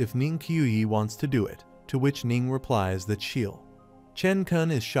asks if Ning Qiuyi wants to do it, to which Ning replies that she'll. Chen Kun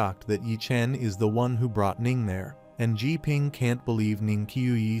is shocked that Yi Chen is the one who brought Ning there, and Ji Ping can't believe Ning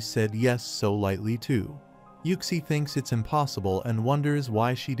Qiuyi said yes so lightly too. Yuxi thinks it's impossible and wonders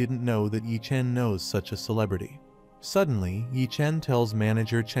why she didn't know that Yi Chen knows such a celebrity. Suddenly, Yi Chen tells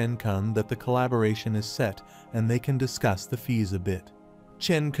manager Chen Kun that the collaboration is set and they can discuss the fees a bit.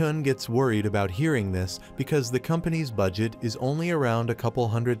 Chen Kun gets worried about hearing this because the company's budget is only around a couple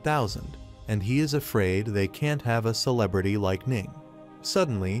 $100,000, and he is afraid they can't have a celebrity like Ning.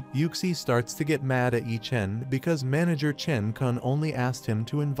 Suddenly, Yuxi starts to get mad at Yi Chen because manager Chen Kun only asked him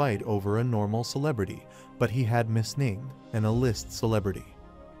to invite over a normal celebrity, but he had Miss Ning, an A-list celebrity.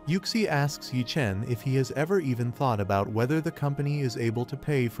 Yuxi asks Yi Chen if he has ever even thought about whether the company is able to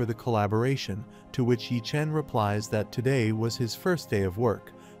pay for the collaboration, to which Yi Chen replies that today was his first day of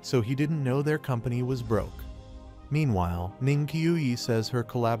work, so he didn't know their company was broke. Meanwhile, Ning Qiuyi says her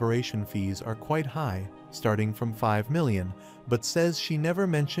collaboration fees are quite high, starting from 5 million, but says she never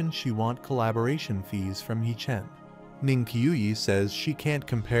mentioned she want collaboration fees from Yi Chen. Ning Qiuyi says she can't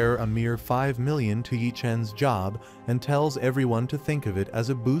compare a mere 5 million to Yi Chen's job and tells everyone to think of it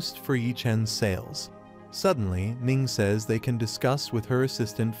as a boost for Yi Chen's sales. Suddenly, Ning says they can discuss with her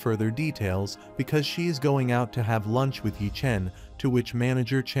assistant further details because she is going out to have lunch with Yi Chen, to which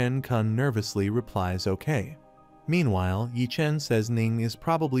manager Chen Kun nervously replies okay. Meanwhile, Yi Chen says Ning is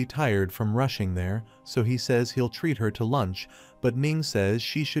probably tired from rushing there, so he says he'll treat her to lunch, but Ning says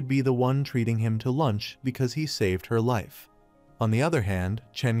she should be the one treating him to lunch because he saved her life. On the other hand,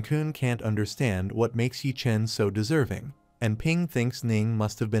 Chen Kun can't understand what makes Yi Chen so deserving, and Ping thinks Ning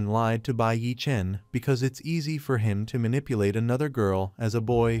must have been lied to by Yi Chen because it's easy for him to manipulate another girl as a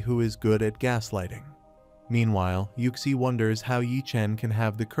boy who is good at gaslighting. Meanwhile, Yuxi wonders how Yi Chen can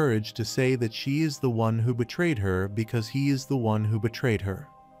have the courage to say that she is the one who betrayed her because he is the one who betrayed her.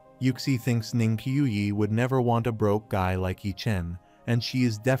 Yuxi thinks Ning Qiuyi would never want a broke guy like Yi Chen, and she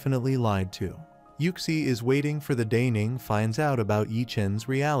is definitely lied to. Yuxi is waiting for the day Ning finds out about Yi Chen's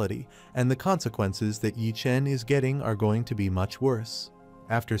reality, and the consequences that Yi Chen is getting are going to be much worse.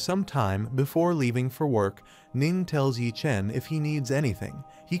 After some time, before leaving for work, Ning tells Yi Chen if he needs anything,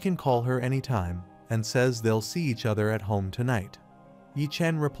 he can call her anytime, and says they'll see each other at home tonight. Yi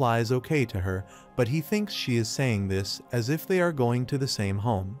Chen replies okay to her, but he thinks she is saying this as if they are going to the same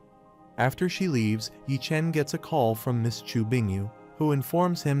home. After she leaves, Yi Chen gets a call from Miss Chu Bingyu, who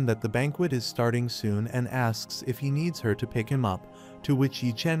informs him that the banquet is starting soon and asks if he needs her to pick him up, to which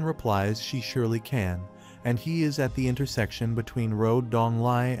Yi Chen replies she surely can, and he is at the intersection between Road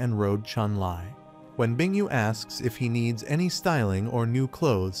Donglai and Road Chunlai. When Bingyu asks if he needs any styling or new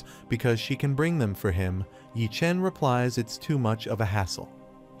clothes because she can bring them for him, Yi Chen replies it's too much of a hassle.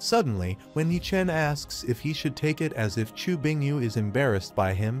 Suddenly, when Yi Chen asks if he should take it as if Chu Bingyu is embarrassed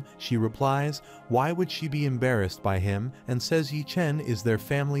by him, she replies, why would she be embarrassed by him, and says Yi Chen is their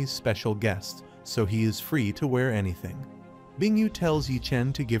family's special guest, so he is free to wear anything. Bingyu tells Yi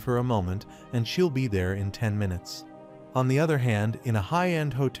Chen to give her a moment, and she'll be there in 10 minutes. On the other hand, in a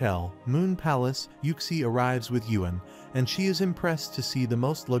high-end hotel, Moon Palace, Yuxi arrives with Yuan, and she is impressed to see the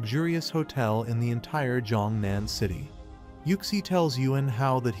most luxurious hotel in the entire Zhongnan city. Yuxi tells Yuan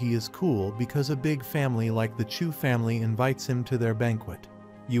how that he is cool because a big family like the Chu family invites him to their banquet.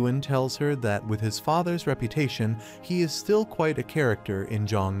 Yuan tells her that with his father's reputation, he is still quite a character in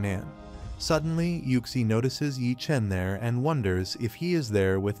Zhongnan. Suddenly, Yuxi notices Yi Chen there and wonders if he is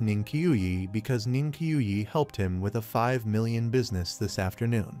there with Ning Qiuyi because Ning Qiuyi helped him with a 5 million business this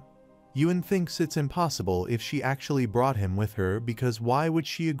afternoon. Yuan thinks it's impossible if she actually brought him with her because why would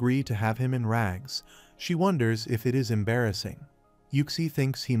she agree to have him in rags? She wonders if it is embarrassing. Yuxi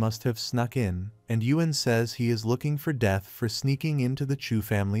thinks he must have snuck in, and Yuan says he is looking for death for sneaking into the Chu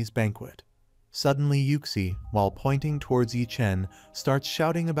family's banquet. Suddenly Yuxi, while pointing towards Yi Chen, starts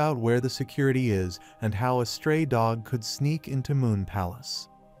shouting about where the security is and how a stray dog could sneak into Moon Palace.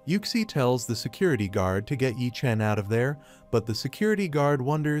 Yuxi tells the security guard to get Yi Chen out of there, but the security guard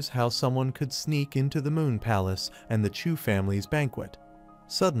wonders how someone could sneak into the Moon Palace and the Chu family's banquet.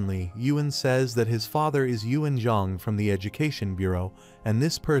 Suddenly, Yuan says that his father is Yuan Zhang from the Education Bureau, and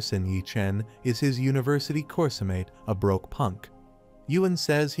this person, Yi Chen, is his university coursemate, a broke punk. Yuan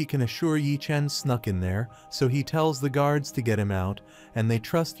says he can assure Yi Chen snuck in there, so he tells the guards to get him out, and they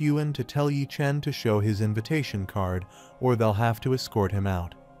trust Yuan to tell Yi Chen to show his invitation card, or they'll have to escort him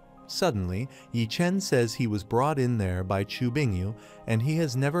out. Suddenly, Yi Chen says he was brought in there by Chu Bingyu, and he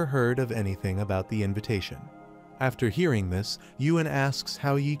has never heard of anything about the invitation. After hearing this, Yuan asks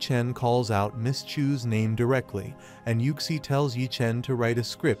how Yi Chen calls out Miss Chu's name directly, and Yuxi tells Yi Chen to write a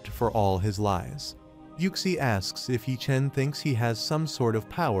script for all his lies. Yuxi asks if Yi Chen thinks he has some sort of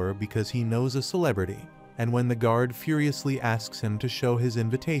power because he knows a celebrity, and when the guard furiously asks him to show his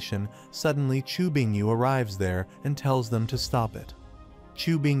invitation, suddenly Chu Bingyu arrives there and tells them to stop it.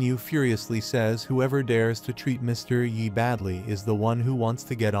 Chu Bingyu furiously says whoever dares to treat Mr. Yi badly is the one who wants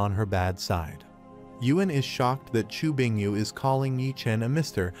to get on her bad side. Yuan is shocked that Chu Bingyu is calling Yi Chen a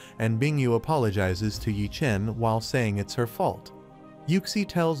mister, and Bingyu apologizes to Yi Chen while saying it's her fault. Yuxi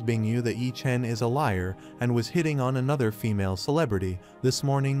tells Bingyu that Yi Chen is a liar and was hitting on another female celebrity this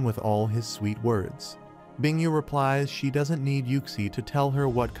morning with all his sweet words. Bingyu replies she doesn't need Yuxi to tell her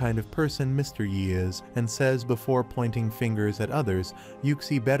what kind of person Mr. Yi is, and says before pointing fingers at others,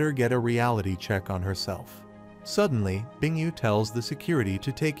 Yuxi better get a reality check on herself. Suddenly, Bingyu tells the security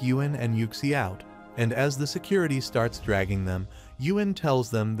to take Yuan and Yuxi out, and as the security starts dragging them, Yuan tells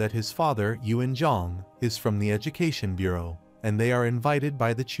them that his father, Yuan Zhang, is from the Education Bureau, and they are invited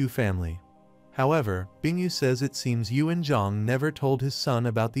by the Chu family. However, Bingyu says it seems Yuan Zhang never told his son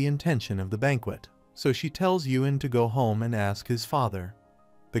about the intention of the banquet, so she tells Yuan to go home and ask his father.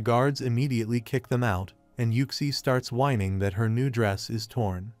 The guards immediately kick them out, and Yuxi starts whining that her new dress is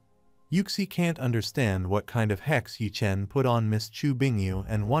torn. Yuxi can't understand what kind of hex Yi Chen put on Miss Chu Bingyu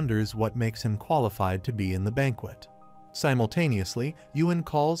and wonders what makes him qualified to be in the banquet. Simultaneously, Yuan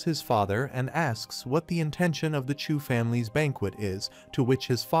calls his father and asks what the intention of the Chu family's banquet is, to which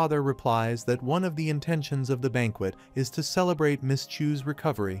his father replies that one of the intentions of the banquet is to celebrate Miss Chu's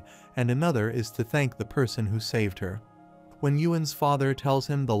recovery, and another is to thank the person who saved her. When Yuan's father tells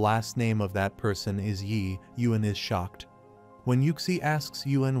him the last name of that person is Yi, Yuan is shocked. When Yuxi asks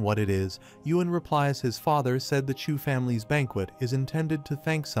Yuan what it is, Yuan replies his father said the Chu family's banquet is intended to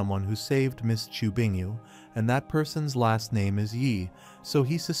thank someone who saved Miss Chu Bingyu, and that person's last name is Yi, so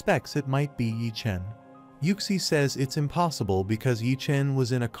he suspects it might be Yi Chen. Yuxi says it's impossible because Yi Chen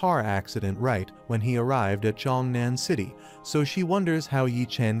was in a car accident right when he arrived at Zhongnan City, so she wonders how Yi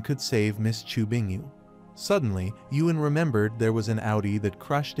Chen could save Miss Chu Bingyu. Suddenly, Yuan remembered there was an Audi that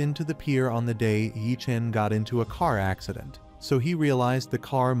crushed into the pier on the day Yi Chen got into a car accident, so he realized the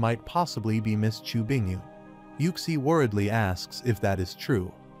car might possibly be Miss Chu Bingyu. Yuxi worriedly asks if that is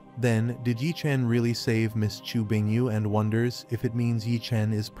true. Then, did Yi Chen really save Miss Chu Bingyu, and wonders if it means Yi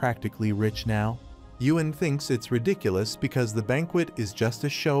Chen is practically rich now? Yuan thinks it's ridiculous because the banquet is just a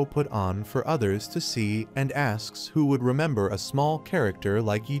show put on for others to see, and asks who would remember a small character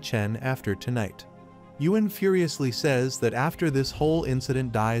like Yi Chen after tonight. Yuan furiously says that after this whole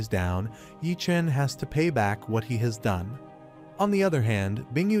incident dies down, Yi Chen has to pay back what he has done. On the other hand,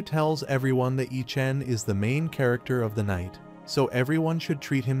 Bingyu tells everyone that Yi Chen is the main character of the night, so everyone should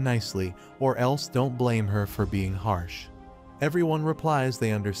treat him nicely, or else don't blame her for being harsh. Everyone replies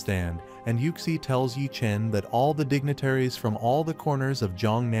they understand, and Yuxi tells Yi Chen that all the dignitaries from all the corners of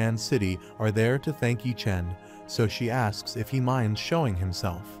Zhongnan City are there to thank Yi Chen, so she asks if he minds showing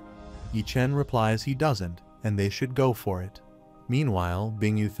himself. Yi Chen replies he doesn't, and they should go for it. Meanwhile,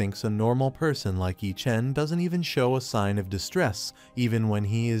 Bingyu thinks a normal person like Yi Chen doesn't even show a sign of distress, even when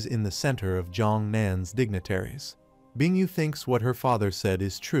he is in the center of Zhongnan's dignitaries. Bingyu thinks what her father said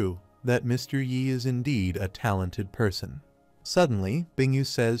is true, that Mr. Yi is indeed a talented person. Suddenly, Bingyu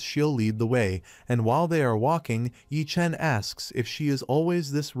says she'll lead the way, and while they are walking, Yi Chen asks if she is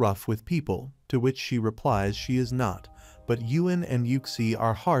always this rough with people, to which she replies she is not, but Yuan and Yuxi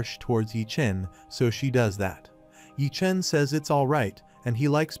are harsh towards Yi Chen, so she does that. Yi Chen says it's alright, and he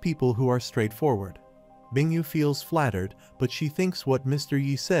likes people who are straightforward. Bingyu feels flattered, but she thinks what Mr.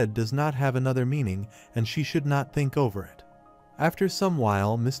 Yi said does not have another meaning, and she should not think over it. After some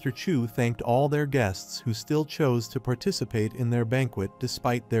while, Mr. Chu thanked all their guests who still chose to participate in their banquet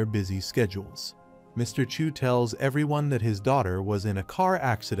despite their busy schedules. Mr. Chu tells everyone that his daughter was in a car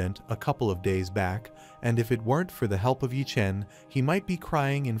accident a couple of days back, and if it weren't for the help of Yi Chen, he might be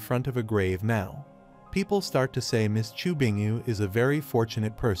crying in front of a grave now. People start to say Miss Chu Bingyu is a very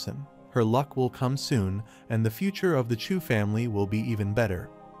fortunate person. Her luck will come soon, and the future of the Chu family will be even better.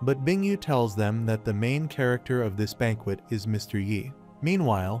 But Bingyu tells them that the main character of this banquet is Mr. Yi.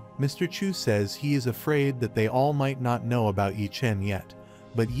 Meanwhile, Mr. Chu says he is afraid that they all might not know about Yi Chen yet,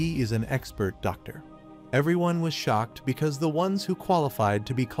 but Yi is an expert doctor. Everyone was shocked because the ones who qualified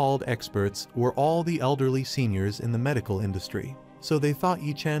to be called experts were all the elderly seniors in the medical industry, so they thought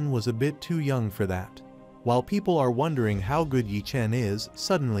Yi Chen was a bit too young for that. While people are wondering how good Yi Chen is,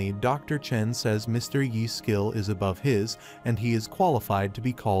 suddenly Dr. Chen says Mr. Yi's skill is above his and he is qualified to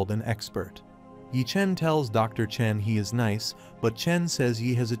be called an expert. Yi Chen tells Dr. Chen he is nice, but Chen says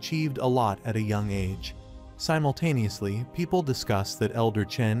Yi has achieved a lot at a young age. Simultaneously, people discuss that Elder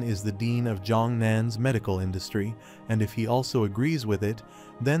Chen is the dean of Zhongnan's medical industry, and if he also agrees with it,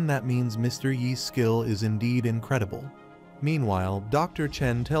 then that means Mr. Yi's skill is indeed incredible. Meanwhile, Dr.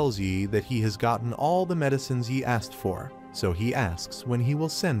 Chen tells Yi that he has gotten all the medicines Yi asked for, so he asks when he will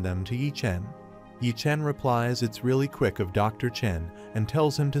send them to Yi Chen. Yi Chen replies it's really quick of Dr. Chen and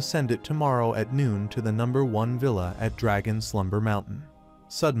tells him to send it tomorrow at noon to the number 1 villa at Dragon Slumber Mountain.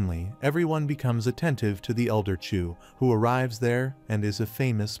 Suddenly, everyone becomes attentive to the Elder Chu, who arrives there and is a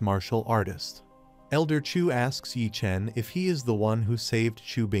famous martial artist. Elder Chu asks Yi Chen if he is the one who saved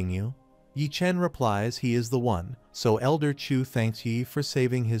Chu Bingyu. Yi Chen replies he is the one, so Elder Chu thanks Yi for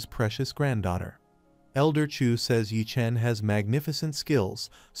saving his precious granddaughter. Elder Chu says Yi Chen has magnificent skills,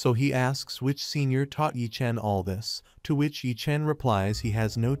 so he asks which senior taught Yi Chen all this, to which Yi Chen replies he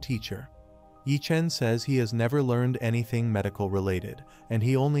has no teacher. Yi Chen says he has never learned anything medical related, and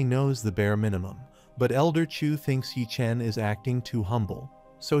he only knows the bare minimum, but Elder Chu thinks Yi Chen is acting too humble,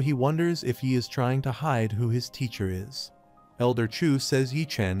 so he wonders if he is trying to hide who his teacher is. Elder Chu says Yi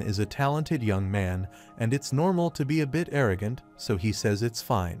Chen is a talented young man, and it's normal to be a bit arrogant, so he says it's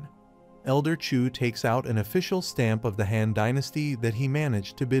fine. Elder Chu takes out an official stamp of the Han Dynasty that he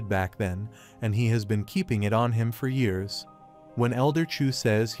managed to bid back then, and he has been keeping it on him for years. When Elder Chu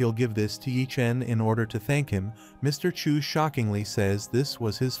says he'll give this to Yi Chen in order to thank him, Mr. Chu shockingly says this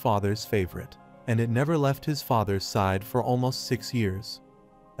was his father's favorite, and it never left his father's side for almost 6 years.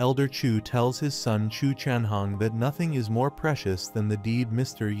 Elder Chu tells his son Chu Chanhong that nothing is more precious than the deed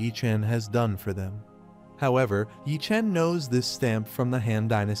Mr. Yi Chen has done for them. However, Yi Chen knows this stamp from the Han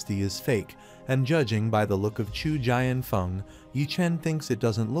Dynasty is fake, and judging by the look of Chu Jianfeng, Yi Chen thinks it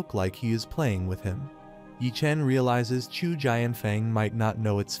doesn't look like he is playing with him. Yi Chen realizes Chu Jianfeng might not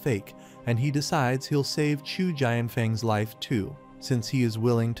know it's fake, and he decides he'll save Chu Jianfeng's life too, since he is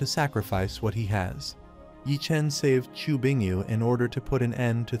willing to sacrifice what he has. Yi Chen saved Chu Bingyu in order to put an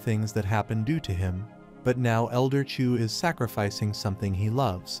end to things that happened due to him, but now Elder Chu is sacrificing something he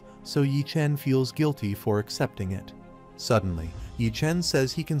loves, so Yi Chen feels guilty for accepting it. Suddenly, Yi Chen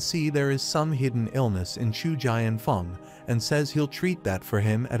says he can see there is some hidden illness in Chu Jianfeng, and says he'll treat that for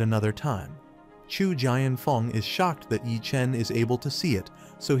him at another time. Chu Jianfeng is shocked that Yi Chen is able to see it,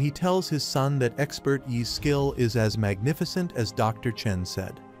 so he tells his son that expert Yi's skill is as magnificent as Dr. Chen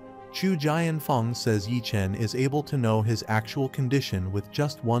said. Chu Jianfeng says Yi Chen is able to know his actual condition with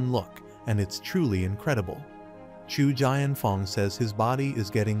just one look, and it's truly incredible. Chu Jianfeng says his body is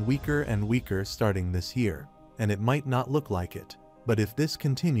getting weaker and weaker starting this year, and it might not look like it, but if this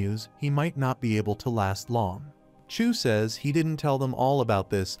continues, he might not be able to last long. Chu says he didn't tell them all about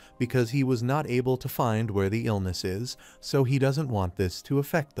this because he was not able to find where the illness is, so he doesn't want this to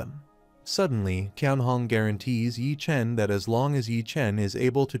affect them. Suddenly, Tianhong guarantees Yi Chen that as long as Yi Chen is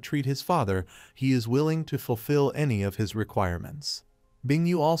able to treat his father, he is willing to fulfill any of his requirements.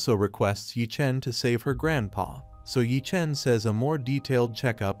 Bingyu also requests Yi Chen to save her grandpa, so Yi Chen says a more detailed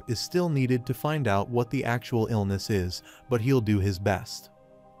checkup is still needed to find out what the actual illness is, but he'll do his best.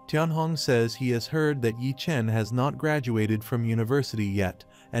 Tianhong says he has heard that Yi Chen has not graduated from university yet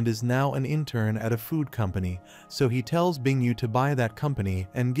and is now an intern at a food company, so he tells Bingyu to buy that company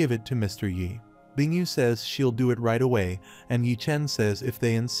and give it to Mr. Yi. Bingyu says she'll do it right away, and Yi Chen says if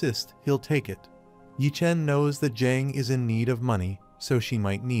they insist, he'll take it. Yi Chen knows that Zhang is in need of money, so she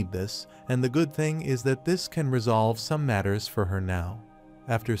might need this, and the good thing is that this can resolve some matters for her now.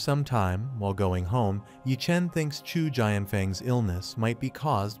 After some time, while going home, Yi Chen thinks Chu Jianfeng's illness might be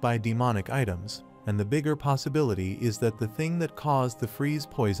caused by demonic items, and the bigger possibility is that the thing that caused the freeze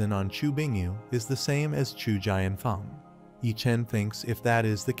poison on Chu Bingyu is the same as Chu Jianfeng. Yi Chen thinks if that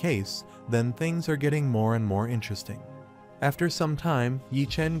is the case, then things are getting more and more interesting. After some time, Yi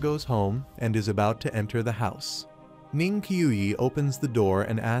Chen goes home and is about to enter the house. Ning Qiuyi opens the door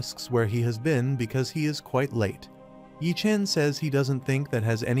and asks where he has been because he is quite late. Yi Chen says he doesn't think that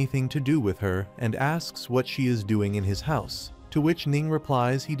has anything to do with her and asks what she is doing in his house, to which Ning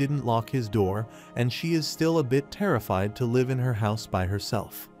replies he didn't lock his door and she is still a bit terrified to live in her house by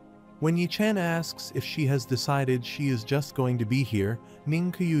herself. When Yi Chen asks if she has decided she is just going to be here,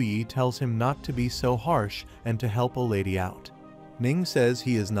 Ning Qiuyi tells him not to be so harsh and to help a lady out. Ning says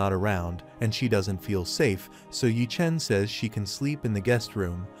he is not around and she doesn't feel safe, so Yi Chen says she can sleep in the guest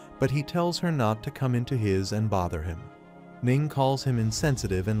room, but he tells her not to come into his and bother him. Ning calls him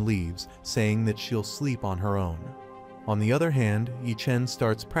insensitive and leaves, saying that she'll sleep on her own. On the other hand, Yi Chen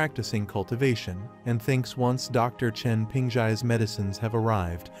starts practicing cultivation and thinks once Dr. Chen Pingjai's medicines have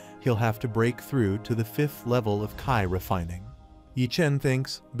arrived, he'll have to break through to the 5th level of Kai refining. Yi Chen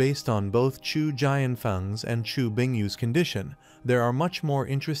thinks, based on both Chu Jianfeng's and Chu Bingyu's condition, there are much more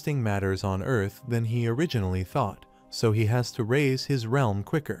interesting matters on Earth than he originally thought, so he has to raise his realm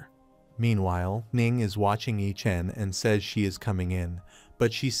quicker. Meanwhile, Ning is watching Yi Chen and says she is coming in,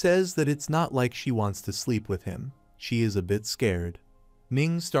 but she says that it's not like she wants to sleep with him. She is a bit scared.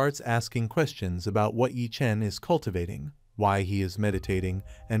 Ning starts asking questions about what Yi Chen is cultivating, why he is meditating,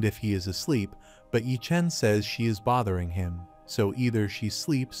 and if he is asleep, but Yi Chen says she is bothering him, so either she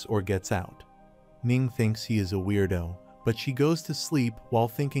sleeps or gets out. Ning thinks he is a weirdo, but she goes to sleep while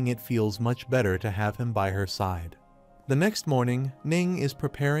thinking it feels much better to have him by her side. The next morning, Ning is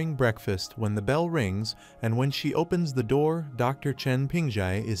preparing breakfast when the bell rings, and when she opens the door, Dr. Chen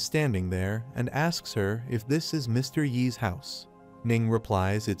Pingjai is standing there and asks her if this is Mr. Yi's house. Ning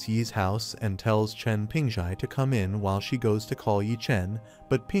replies it's Yi's house and tells Chen Pingjai to come in while she goes to call Yi Chen,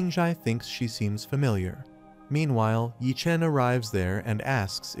 but Pingjai thinks she seems familiar. Meanwhile, Yi Chen arrives there and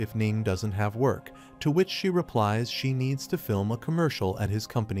asks if Ning doesn't have work, to which she replies she needs to film a commercial at his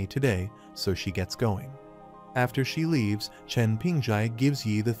company today, so she gets going. After she leaves, Chen Pingjai gives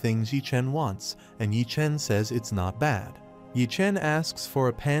Yi the things Yi Chen wants, and Yi Chen says it's not bad. Yi Chen asks for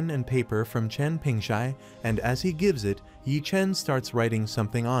a pen and paper from Chen Pingjai, and as he gives it, Yi Chen starts writing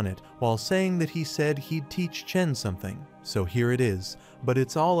something on it, while saying that he said he'd teach Chen something. So here it is, but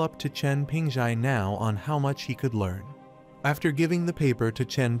it's all up to Chen Pingjai now on how much he could learn. After giving the paper to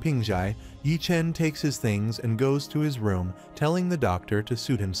Chen Pingjai, Yi Chen takes his things and goes to his room, telling the doctor to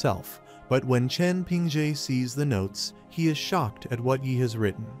suit himself. But when Chen Pingjai sees the notes, he is shocked at what Yi has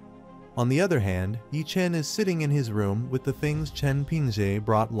written. On the other hand, Yi Chen is sitting in his room with the things Chen Pingjai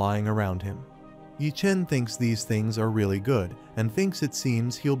brought lying around him. Yi Chen thinks these things are really good, and thinks it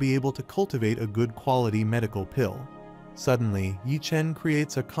seems he'll be able to cultivate a good quality medical pill. Suddenly, Yi Chen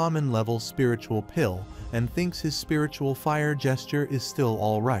creates a common level spiritual pill, and thinks his spiritual fire gesture is still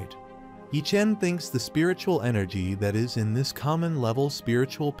alright. Yi Chen thinks the spiritual energy that is in this common level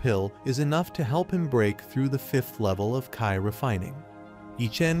spiritual pill is enough to help him break through the 5th level of Kai refining. Yi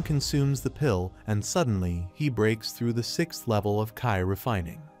Chen consumes the pill, and suddenly he breaks through the 6th level of Kai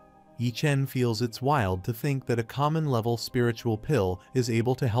refining. Yi Chen feels it's wild to think that a common level spiritual pill is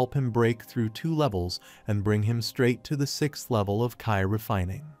able to help him break through 2 levels and bring him straight to the 6th level of Kai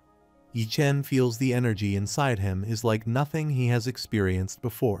refining. Yi Chen feels the energy inside him is like nothing he has experienced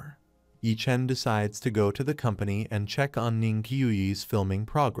before. Yi Chen decides to go to the company and check on Ning Qiuyi's filming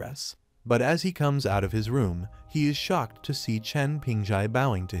progress. But as he comes out of his room, he is shocked to see Chen Pingjai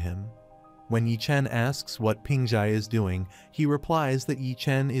bowing to him. When Yi Chen asks what Pingjai is doing, he replies that Yi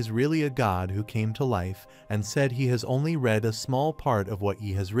Chen is really a god who came to life and said he has only read a small part of what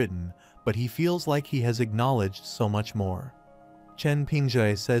Yi has written, but he feels like he has acknowledged so much more. Chen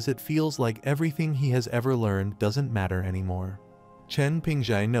Pingjai says it feels like everything he has ever learned doesn't matter anymore. Chen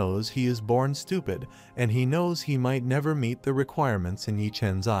Pingjai knows he is born stupid, and he knows he might never meet the requirements in Yi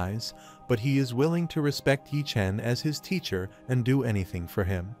Chen's eyes, but he is willing to respect Yi Chen as his teacher and do anything for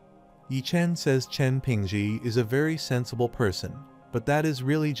him. Yi Chen says Chen Pingjai is a very sensible person, but that is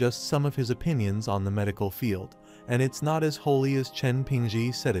really just some of his opinions on the medical field, and it's not as holy as Chen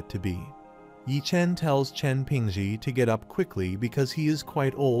Pingjai said it to be. Yi Chen tells Chen Pingjai to get up quickly because he is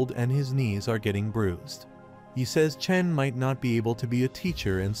quite old and his knees are getting bruised. He says Chen might not be able to be a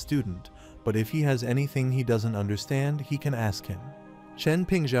teacher and student, but if he has anything he doesn't understand, he can ask him. Chen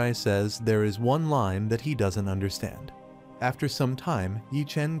Pingjai says there is one line that he doesn't understand. After some time, Yi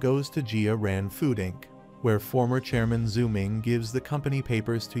Chen goes to Jia Ran Food Inc., where former chairman Zhu Ming gives the company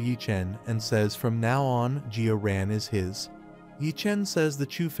papers to Yi Chen and says from now on Jia Ran is his. Yi Chen says the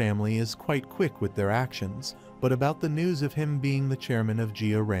Chu family is quite quick with their actions, but about the news of him being the chairman of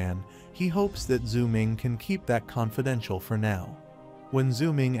Jia Ran, he hopes that Zhu Ming can keep that confidential for now. When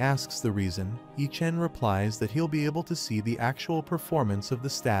Zuming asks the reason, Yi Chen replies that he'll be able to see the actual performance of the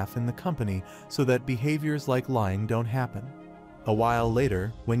staff in the company so that behaviors like lying don't happen. A while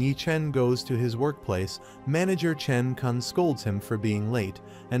later, when Yi Chen goes to his workplace, manager Chen Kun scolds him for being late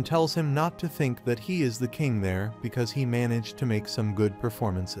and tells him not to think that he is the king there because he managed to make some good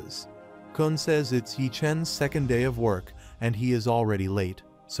performances. Kun says it's Yi Chen's second day of work and he is already late,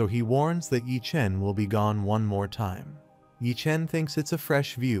 so he warns that Yi Chen will be gone one more time. Yi Chen thinks it's a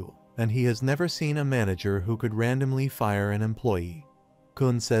fresh view, and he has never seen a manager who could randomly fire an employee.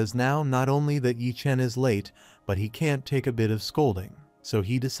 Kun says now not only that Yi Chen is late, but he can't take a bit of scolding, so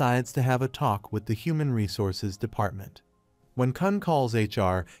he decides to have a talk with the Human Resources Department. When Kun calls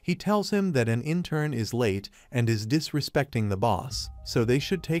HR, he tells him that an intern is late and is disrespecting the boss, so they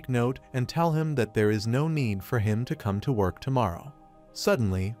should take note and tell him that there is no need for him to come to work tomorrow.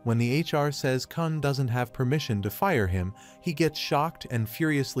 Suddenly, when the HR says Kun doesn't have permission to fire him, he gets shocked and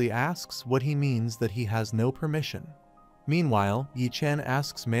furiously asks what he means that he has no permission. Meanwhile, Yi Chen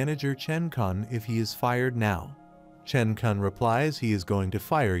asks manager Chen Kun if he is fired now. Chen Kun replies he is going to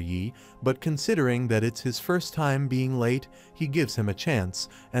fire Yi, but considering that it's his first time being late, he gives him a chance,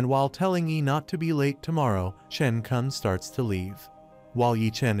 and while telling Yi not to be late tomorrow, Chen Kun starts to leave. While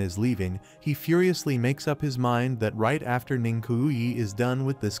Yi Chen is leaving, he furiously makes up his mind that right after Ning Kuyi is done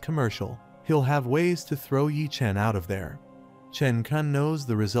with this commercial, he'll have ways to throw Yi Chen out of there. Chen Kun knows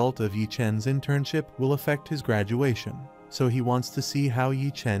the result of Yi Chen's internship will affect his graduation, so he wants to see how Yi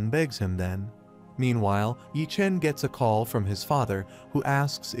Chen begs him then. Meanwhile, Yi Chen gets a call from his father, who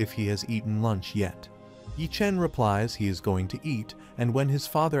asks if he has eaten lunch yet. Yi Chen replies he is going to eat, and when his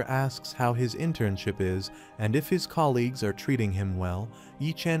father asks how his internship is and if his colleagues are treating him well,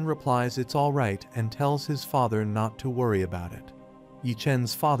 Yi Chen replies it's alright and tells his father not to worry about it. Yi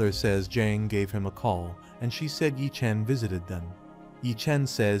Chen's father says Zhang gave him a call, and she said Yi Chen visited them. Yi Chen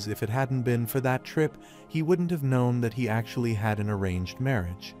says if it hadn't been for that trip, he wouldn't have known that he actually had an arranged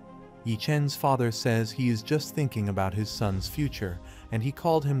marriage. Yi Chen's father says he is just thinking about his son's future, and he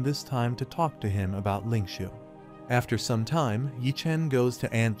called him this time to talk to him about Lingshu. After some time, Yi Chen goes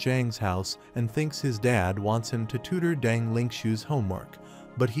to Aunt Zhang's house and thinks his dad wants him to tutor Deng Lingshu's homework,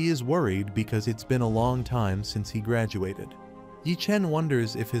 but he is worried because it's been a long time since he graduated. Yi Chen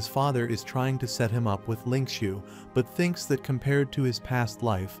wonders if his father is trying to set him up with Lingshu, but thinks that compared to his past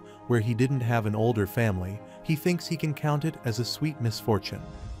life, where he didn't have an older family, he thinks he can count it as a sweet misfortune.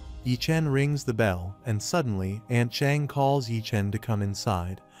 Yi Chen rings the bell, and suddenly, Aunt Zhang calls Yi Chen to come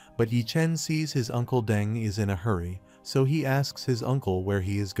inside, but Yi Chen sees his Uncle Deng is in a hurry, so he asks his uncle where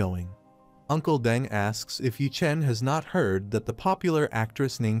he is going. Uncle Deng asks if Yi Chen has not heard that the popular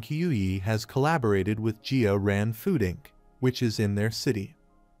actress Ning Qiuyi has collaborated with Jia Ran Food Inc., which is in their city.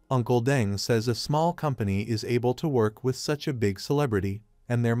 Uncle Deng says a small company is able to work with such a big celebrity,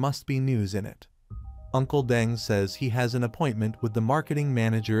 and there must be news in it. Uncle Deng says he has an appointment with the marketing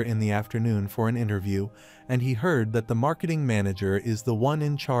manager in the afternoon for an interview, and he heard that the marketing manager is the one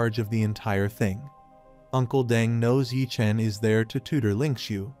in charge of the entire thing. Uncle Deng knows Yi Chen is there to tutor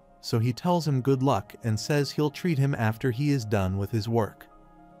Lingshu, so he tells him good luck and says he'll treat him after he is done with his work.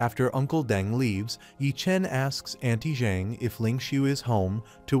 After Uncle Deng leaves, Yi Chen asks Auntie Zhang if Lingshu is home,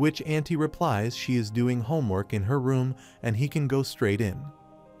 to which Auntie replies she is doing homework in her room and he can go straight in.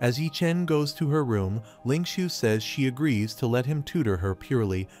 As Yi Chen goes to her room, Lingshu says she agrees to let him tutor her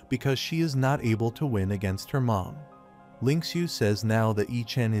purely because she is not able to win against her mom. Lingshu says now that Yi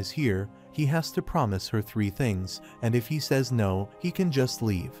Chen is here, he has to promise her 3 things, and if he says no, he can just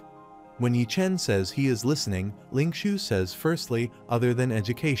leave. When Yi Chen says he is listening, Lingshu says firstly, other than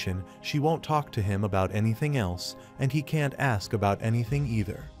education, she won't talk to him about anything else, and he can't ask about anything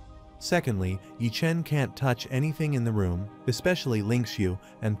either. Secondly, Yi Chen can't touch anything in the room, especially Lingshu,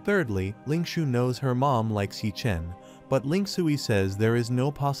 and thirdly, Lingshu knows her mom likes Yi Chen, but Lingshui says there is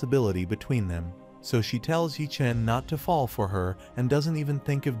no possibility between them, so she tells Yi Chen not to fall for her and doesn't even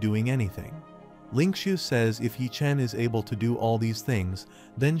think of doing anything. Lingshu says if Yi Chen is able to do all these things,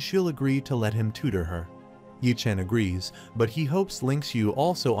 then she'll agree to let him tutor her. Yi Chen agrees, but he hopes Lingshu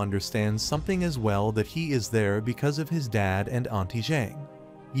also understands something as well, that he is there because of his dad and Auntie Zhang.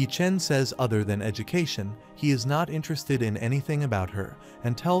 Yi Chen says other than education, he is not interested in anything about her,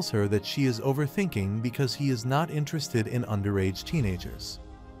 and tells her that she is overthinking because he is not interested in underage teenagers.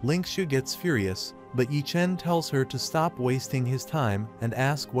 Lingshu gets furious, but Yi Chen tells her to stop wasting his time and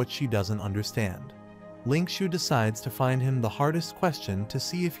ask what she doesn't understand. Lingshu decides to find him the hardest question to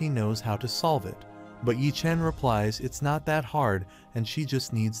see if he knows how to solve it, but Yi Chen replies it's not that hard and she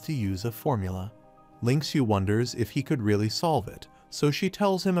just needs to use a formula. Lingshu wonders if he could really solve it, so she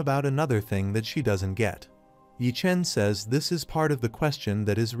tells him about another thing that she doesn't get. Yi Chen says this is part of the question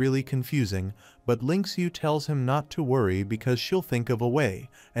that is really confusing, but Ling Xiu tells him not to worry because she'll think of a way,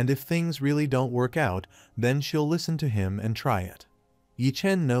 and if things really don't work out, then she'll listen to him and try it. Yi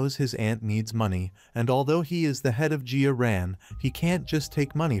Chen knows his aunt needs money, and although he is the head of Jia Ran, he can't just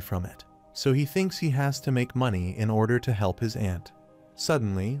take money from it. So he thinks he has to make money in order to help his aunt.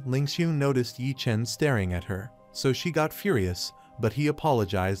 Suddenly, Ling Xiu noticed Yi Chen staring at her, so she got furious, but he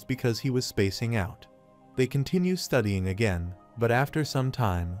apologized because he was spacing out. They continue studying again, but after some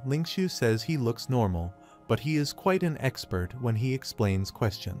time, Ling Xiu says he looks normal, but he is quite an expert when he explains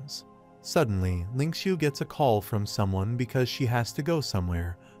questions. Suddenly, Ling Xiu gets a call from someone because she has to go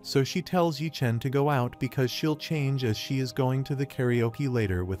somewhere, so she tells Yi Chen to go out because she'll change as she is going to the karaoke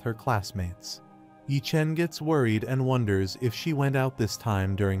later with her classmates. Yi Chen gets worried and wonders if she went out this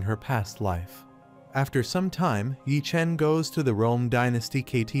time during her past life. After some time, Yi Chen goes to the Rome Dynasty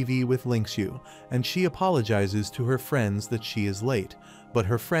KTV with Ling Xiu, and she apologizes to her friends that she is late, but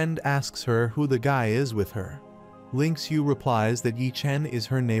her friend asks her who the guy is with her. Ling Xiu replies that Yi Chen is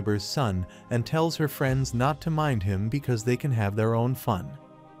her neighbor's son and tells her friends not to mind him because they can have their own fun.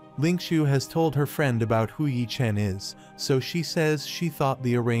 Ling Xiu has told her friend about who Yi Chen is, so she says she thought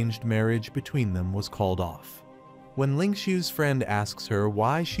the arranged marriage between them was called off. When Ling Xiu's friend asks her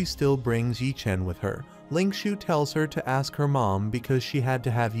why she still brings Yi Chen with her, Ling Xiu tells her to ask her mom because she had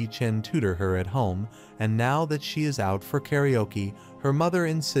to have Yi Chen tutor her at home, and now that she is out for karaoke, her mother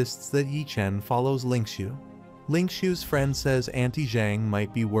insists that Yi Chen follows Ling Xiu. Ling Xiu's friend says Auntie Zhang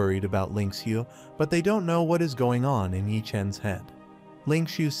might be worried about Ling Xiu, but they don't know what is going on in Yi Chen's head. Ling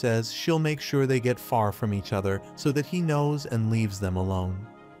Xiu says she'll make sure they get far from each other so that he knows and leaves them alone.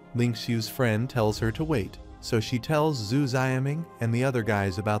 Ling Xiu's friend tells her to wait, so she tells Zhu Xiaming and the other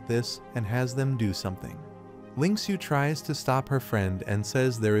guys about this and has them do something. Ling Xiu tries to stop her friend and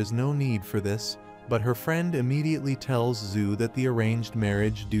says there is no need for this, but her friend immediately tells Zhu that the arranged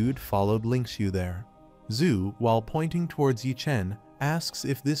marriage dude followed Ling Xiu there. Zhu, while pointing towards Yi Chen, asks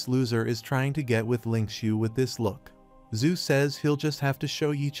if this loser is trying to get with Ling Xiu with this look. Zhu says he'll just have to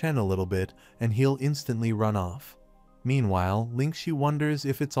show Yi Chen a little bit and he'll instantly run off. Meanwhile, Ling Xiu wonders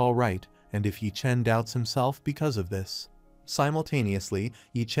if it's alright and if Yi Chen doubts himself because of this. Simultaneously,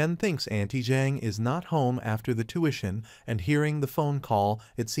 Yi Chen thinks Auntie Zhang is not home after the tuition, and hearing the phone call,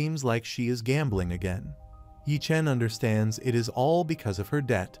 it seems like she is gambling again. Yi Chen understands it is all because of her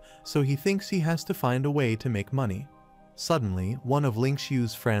debt, so he thinks he has to find a way to make money. Suddenly, one of Ling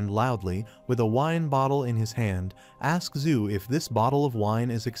Xiu's friend loudly, with a wine bottle in his hand, asks Zhu if this bottle of wine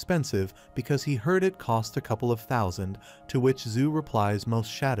is expensive because he heard it cost a couple of thousand, to which Zhu replies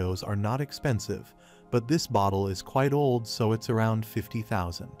most shadows are not expensive, but this bottle is quite old so it's around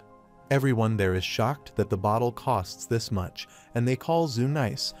 50,000. Everyone there is shocked that the bottle costs this much, and they call Zhu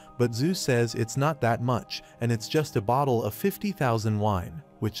nice, but Zhu says it's not that much and it's just a bottle of 50,000 wine,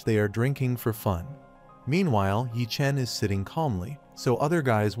 which they are drinking for fun. Meanwhile, Yi Chen is sitting calmly, so other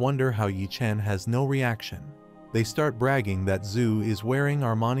guys wonder how Yi Chen has no reaction. They start bragging that Zhu is wearing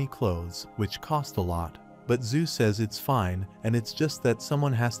Armani clothes, which cost a lot, but Zhu says it's fine and it's just that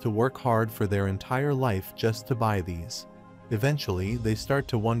someone has to work hard for their entire life just to buy these. Eventually, they start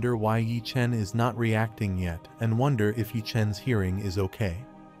to wonder why Yi Chen is not reacting yet and wonder if Yi Chen's hearing is okay.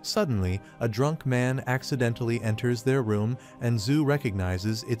 Suddenly, a drunk man accidentally enters their room and Zhu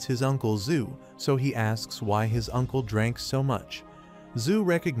recognizes it's his uncle Zhu, so he asks why his uncle drank so much. Zhu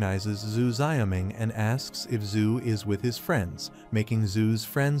recognizes Zhu Xiaming and asks if Zhu is with his friends, making Zhu's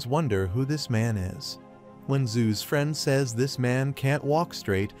friends wonder who this man is. When Zhu's friend says this man can't walk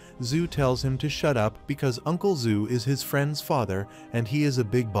straight, Zhu tells him to shut up because Uncle Zhu is his friend's father and he is a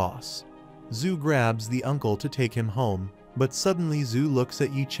big boss. Zhu grabs the uncle to take him home, but suddenly Zhu looks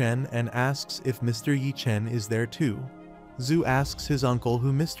at Yi Chen and asks if Mr. Yi Chen is there too. Zhu asks his uncle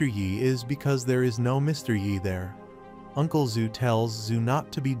who Mr. Yi is because there is no Mr. Yi there. Uncle Zhu tells Zhu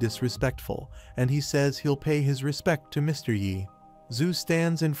not to be disrespectful, and he says he'll pay his respect to Mr. Yi. Zhu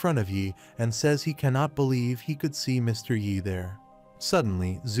stands in front of Yi and says he cannot believe he could see Mr. Yi there.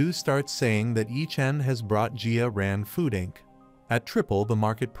 Suddenly, Zhu starts saying that Yi Chen has brought Jia Ran food Inc. at triple the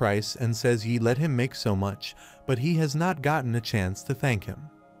market price and says Yi let him make so much, but he has not gotten a chance to thank him.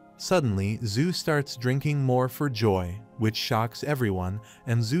 Suddenly, Zhu starts drinking more for joy, which shocks everyone,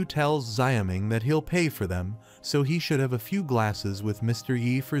 and Zhu tells Xiaming that he'll pay for them, so he should have a few glasses with Mr.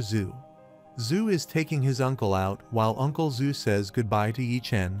 Yi for Zhu. Zhu is taking his uncle out while Uncle Zhu says goodbye to Yi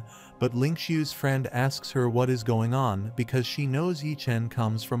Chen, but Ling Xiu's friend asks her what is going on because she knows Yi Chen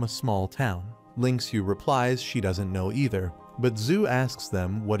comes from a small town. Ling Xiu replies she doesn't know either, but Zhu asks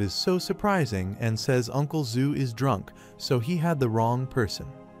them what is so surprising and says Uncle Zhu is drunk, so he had the wrong person.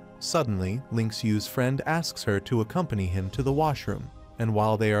 Suddenly, Ling Xiu's friend asks her to accompany him to the washroom, and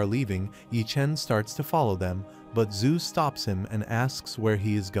while they are leaving, Yi Chen starts to follow them, but Zhu stops him and asks where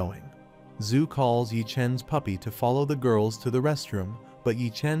he is going. Zhu calls Yi Chen's puppy to follow the girls to the restroom, but Yi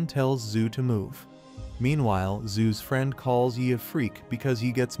Chen tells Zhu to move. Meanwhile, Zhu's friend calls Yi a freak because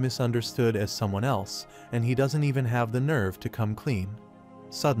he gets misunderstood as someone else, and he doesn't even have the nerve to come clean.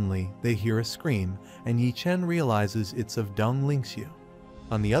 Suddenly, they hear a scream, and Yi Chen realizes it's of Deng Lingxiu.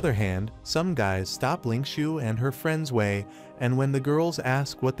 On the other hand, some guys stop Lingxiu and her friend's way, and when the girls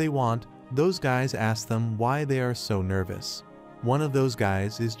ask what they want, those guys ask them why they are so nervous. One of those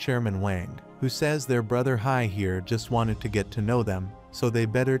guys is Chairman Wang, who says their brother Hai here just wanted to get to know them, so they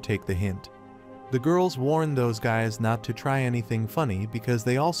better take the hint. The girls warn those guys not to try anything funny because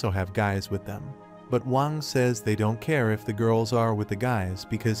they also have guys with them. But Wang says they don't care if the girls are with the guys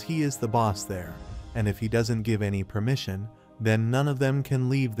because he is the boss there, and if he doesn't give any permission, then none of them can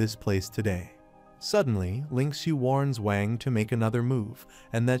leave this place today. Suddenly, Lingxiu warns Wang to make another move,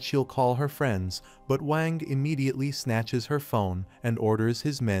 and that she'll call her friends, but Wang immediately snatches her phone and orders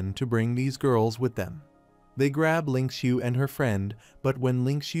his men to bring these girls with them. They grab Lingxiu and her friend, but when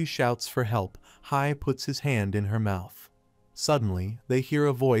Lingxiu shouts for help, Hai puts his hand in her mouth. Suddenly, they hear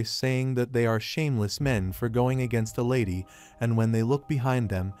a voice saying that they are shameless men for going against a lady, and when they look behind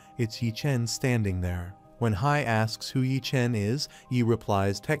them, it's Yi Chen standing there. When Hai asks who Yi Chen is, Yi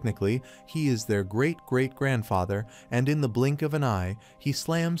replies technically he is their great-great-grandfather, and in the blink of an eye, he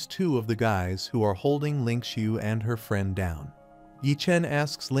slams two of the guys who are holding Lingxiu and her friend down. Yi Chen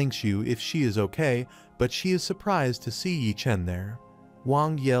asks Lingxiu if she is okay, but she is surprised to see Yi Chen there.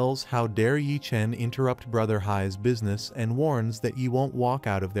 Wang yells how dare Yi Chen interrupt Brother Hai's business and warns that Yi won't walk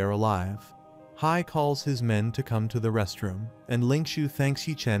out of there alive. Hai calls his men to come to the restroom, and Lingxiu thanks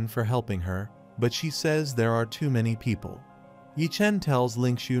Yi Chen for helping her, but she says there are too many people. Yi Chen tells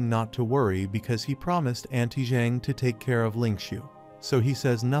Lingxiu not to worry because he promised Auntie Zhang to take care of Lingxiu, so he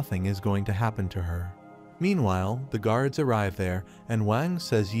says nothing is going to happen to her. Meanwhile, the guards arrive there, and Wang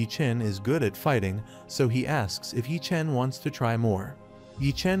says Yi Chen is good at fighting, so he asks if Yi Chen wants to try more.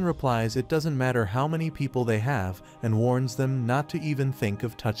 Yi Chen replies it doesn't matter how many people they have, and warns them not to even think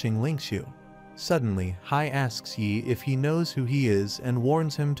of touching Lingxiu. Suddenly, Hai asks Yi if he knows who he is and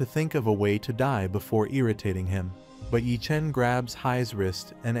warns him to think of a way to die before irritating him. But Yi Chen grabs Hai's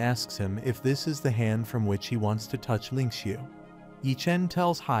wrist and asks him if this is the hand from which he wants to touch Lingxiu. Yi Chen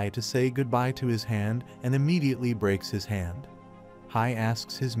tells Hai to say goodbye to his hand and immediately breaks his hand. Hai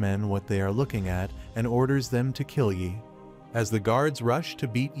asks his men what they are looking at and orders them to kill Yi. As the guards rush to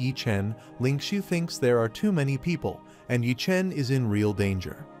beat Yi Chen, Lingxiu thinks there are too many people and Yi Chen is in real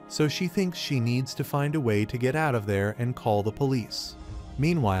danger, so she thinks she needs to find a way to get out of there and call the police.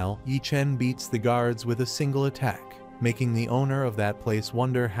 Meanwhile, Yi Chen beats the guards with a single attack, making the owner of that place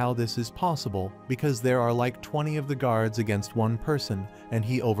wonder how this is possible because there are like 20 of the guards against one person and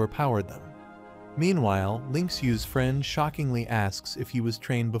he overpowered them. Meanwhile, Lingxiu's friend shockingly asks if he was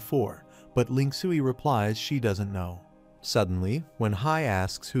trained before, but Lingxiu replies she doesn't know. Suddenly, when Hai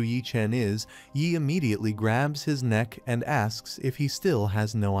asks who Yi Chen is, Yi immediately grabs his neck and asks if he still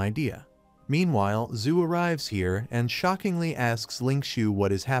has no idea. Meanwhile, Zhu arrives here and shockingly asks Lingxiu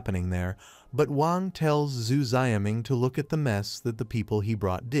what is happening there, but Wang tells Zhu Xiaming to look at the mess that the people he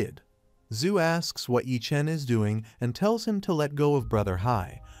brought did. Zhu asks what Yi Chen is doing and tells him to let go of Brother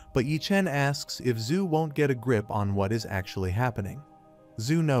Hai, but Yi Chen asks if Zhu won't get a grip on what is actually happening.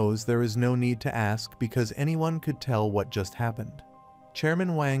 Zhu knows there is no need to ask because anyone could tell what just happened.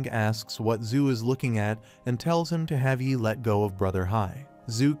 Chairman Wang asks what Zhu is looking at and tells him to have Yi let go of Brother Hai.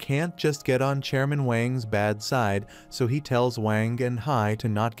 Zhu can't just get on Chairman Wang's bad side, so he tells Wang and Hai to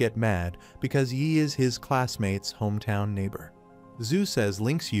not get mad because Yi is his classmate's hometown neighbor. Zhu says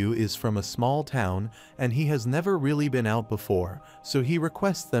Lingxiu is from a small town and he has never really been out before, so he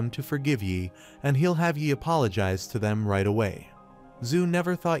requests them to forgive Yi and he'll have Yi apologize to them right away. Zhu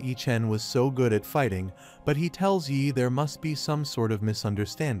never thought Yi Chen was so good at fighting, but he tells Yi there must be some sort of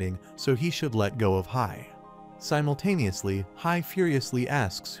misunderstanding, so he should let go of Hai. Simultaneously, Hai furiously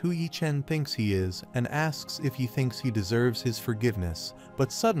asks who Yi Chen thinks he is and asks if he thinks he deserves his forgiveness,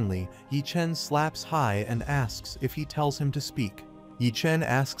 but suddenly, Yi Chen slaps Hai and asks if he tells him to speak. Yi Chen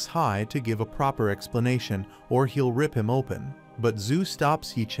asks Hai to give a proper explanation or he'll rip him open, but Zhu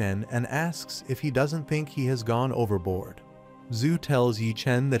stops Yi Chen and asks if he doesn't think he has gone overboard. Zhu tells Yi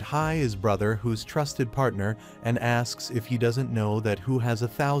Chen that Hai is brother who's trusted partner and asks if he doesn't know that Hu has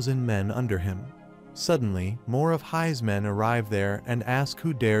 1,000 men under him. Suddenly, more of Hai's men arrive there and ask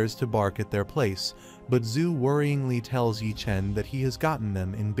who dares to bark at their place, but Zhu worryingly tells Yi Chen that he has gotten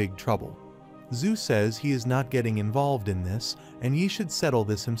them in big trouble. Zhu says he is not getting involved in this, and Yi should settle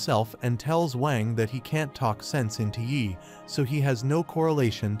this himself, and tells Wang that he can't talk sense into Yi, so he has no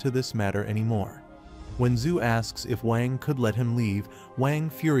correlation to this matter anymore. When Zhu asks if Wang could let him leave, Wang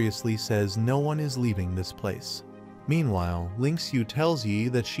furiously says no one is leaving this place. Meanwhile, Ling Xiu tells Yi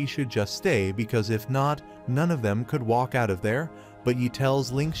that she should just stay because if not, none of them could walk out of there, but Yi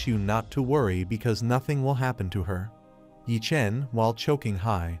tells Ling Xiu not to worry because nothing will happen to her. Yi Chen, while choking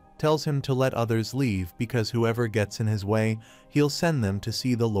Hai, tells him to let others leave because whoever gets in his way, he'll send them to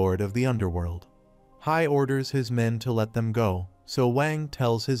see the Lord of the Underworld. Hai orders his men to let them go, so Wang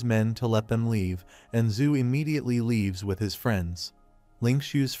tells his men to let them leave, and Zhu immediately leaves with his friends. Ling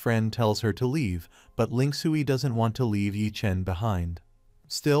Xiu's friend tells her to leave, but Ling Xiu doesn't want to leave Yi Chen behind.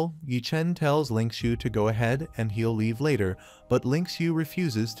 Still, Yi Chen tells Ling Xiu to go ahead and he'll leave later, but Ling Xiu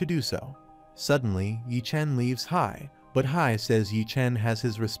refuses to do so. Suddenly, Yi Chen leaves Hai, but Hai says Yi Chen has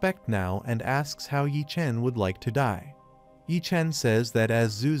his respect now and asks how Yi Chen would like to die. Yi Chen says that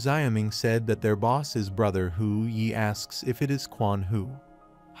as Zhu Xiaming said that their boss is Brother Hu, Yi asks if it is Quan Hu.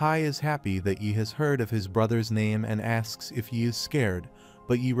 Hai is happy that Yi has heard of his brother's name and asks if Yi is scared,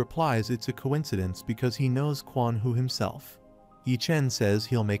 but Yi replies it's a coincidence because he knows Quan Hu himself. Yi Chen says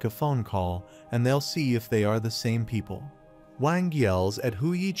he'll make a phone call, and they'll see if they are the same people. Wang yells at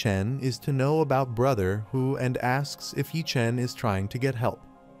who Yi Chen is to know about Brother Hu and asks if Yi Chen is trying to get help.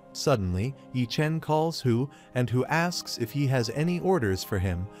 Suddenly, Yi Chen calls Hu, and Hu asks if he has any orders for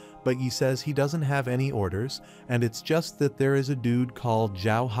him, but Yi says he doesn't have any orders, and it's just that there is a dude called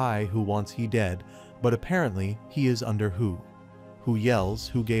Zhao Hai who wants he dead, but apparently he is under Hu. Hu yells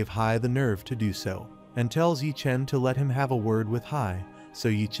who gave Hai the nerve to do so, and tells Yi Chen to let him have a word with Hai, so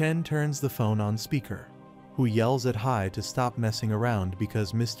Yi Chen turns the phone on speaker. Hu yells at Hai to stop messing around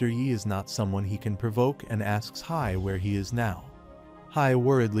because Mr. Yi is not someone he can provoke and asks Hai where he is now. Hai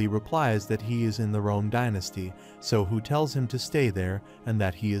worriedly replies that he is in the Rome dynasty, so Hu tells him to stay there and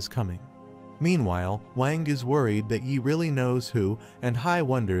that he is coming. Meanwhile, Wang is worried that Yi really knows Hu, and Hai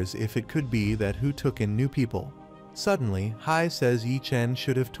wonders if it could be that Hu took in new people. Suddenly, Hai says Yi Chen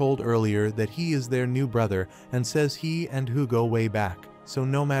should have told earlier that he is their new brother and says he and Hu go way back, so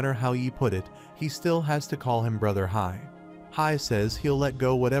no matter how Yi put it, he still has to call him Brother Hai. Hai says he'll let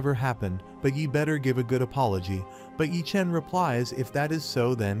go whatever happened, but Yi better give a good apology, but Yi Chen replies if that is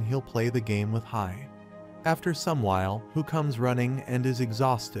so then he'll play the game with Hai. After some while, Hu comes running and is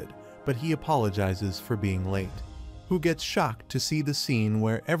exhausted, but he apologizes for being late. Hu gets shocked to see the scene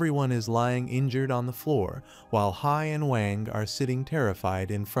where everyone is lying injured on the floor, while Hai and Wang are sitting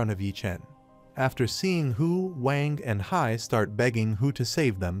terrified in front of Yi Chen. After seeing Hu, Wang and Hai start begging Hu to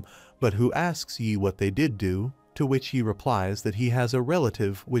save them, but Hu asks Yi what they did do, to which he replies that he has a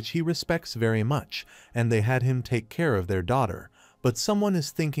relative which he respects very much, and they had him take care of their daughter, but someone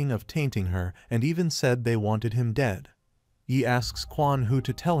is thinking of tainting her and even said they wanted him dead. Yi asks Quan Hu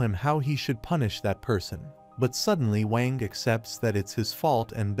to tell him how he should punish that person, but suddenly Wang accepts that it's his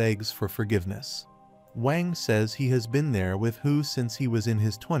fault and begs for forgiveness. Wang says he has been there with Hu since he was in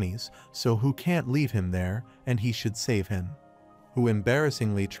his 20s, so Hu can't leave him there, and he should save him. Hu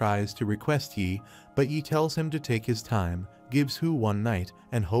embarrassingly tries to request Yi, but Yi tells him to take his time, gives Hu one night,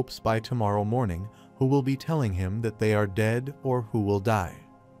 and hopes by tomorrow morning Hu will be telling him that they are dead or Hu will die.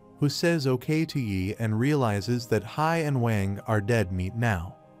 Hu says okay to Yi and realizes that Hai and Wang are dead meat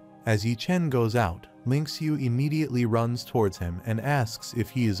now. As Yi Chen goes out, Ling Xiu immediately runs towards him and asks if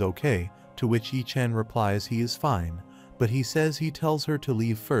he is okay, to which Yi Chen replies he is fine, but he says he tells her to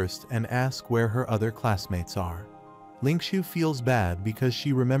leave first and ask where her other classmates are. Ling Xiu feels bad because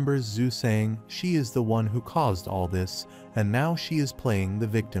she remembers Zhu saying she is the one who caused all this, and now she is playing the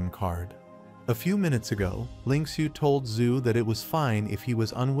victim card. A few minutes ago, Ling Xiu told Zhu that it was fine if he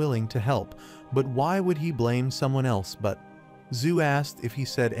was unwilling to help, but why would he blame someone else but? Zhu asked if he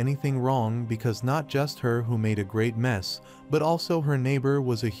said anything wrong because not just her who made a great mess, but also her neighbor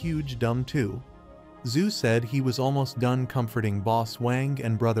was a huge dumb too. Zhu said he was almost done comforting Boss Wang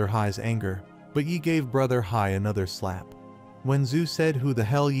and Brother Hai's anger, but Yi gave Brother Hai another slap. When Zhu said who the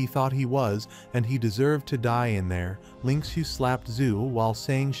hell Yi thought he was and he deserved to die in there, Ling Xiu slapped Zhu while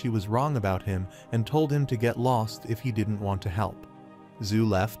saying she was wrong about him and told him to get lost if he didn't want to help. Zhu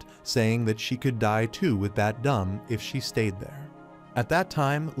left, saying that she could die too with that dumb if she stayed there. At that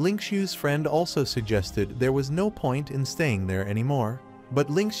time, Ling Xiu's friend also suggested there was no point in staying there anymore, but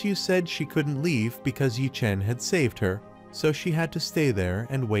Ling Xiu said she couldn't leave because Yi Chen had saved her, so she had to stay there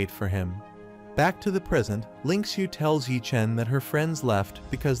and wait for him. Back to the present, Ling Xiu tells Yi Chen that her friends left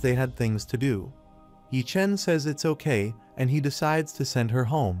because they had things to do. Yi Chen says it's okay, and he decides to send her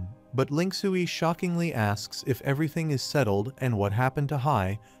home, But Lingsui shockingly asks if everything is settled and what happened to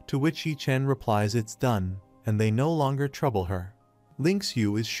Hai, to which Yi Chen replies it's done, and they no longer trouble her.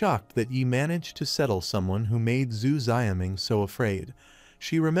 Lingsui is shocked that Yi managed to settle someone who made Zhu Xiaming so afraid.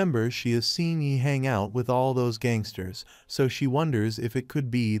 She remembers she has seen Yi hang out with all those gangsters, so she wonders if it could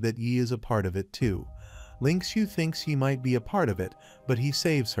be that Yi is a part of it too. Lingsui thinks he might be a part of it, but he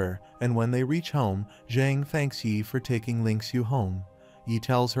saves her, and when they reach home, Zhang thanks Yi for taking Lingsui home. Yi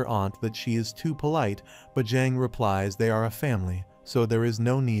tells her aunt that she is too polite, but Zhang replies they are a family, so there is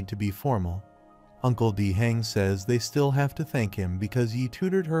no need to be formal. Uncle Di Heng says they still have to thank him because Yi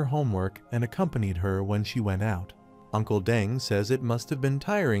tutored her homework and accompanied her when she went out. Uncle Deng says it must have been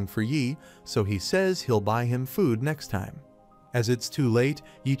tiring for Yi, so he says he'll buy him food next time. As it's too late,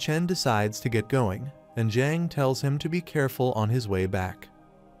 Yi Chen decides to get going, and Zhang tells him to be careful on his way back.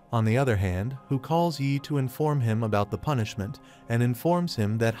 On the other hand, Hu calls Yi to inform him about the punishment, and informs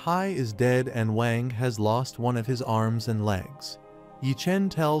him that Hai is dead and Wang has lost one of his arms and legs. Yi Chen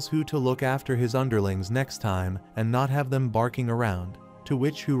tells Hu to look after his underlings next time and not have them barking around, to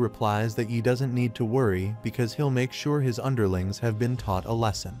which Hu replies that Yi doesn't need to worry because he'll make sure his underlings have been taught a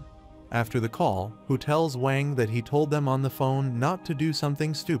lesson. After the call, Hu tells Wang that he told them on the phone not to do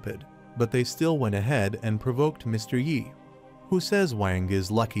something stupid, but they still went ahead and provoked Mr. Yi. Hu says Wang is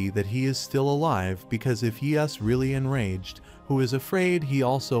lucky that he is still alive because if he is really enraged, Hu is afraid he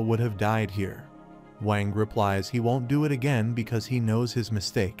also would have died here. Wang replies he won't do it again because he knows his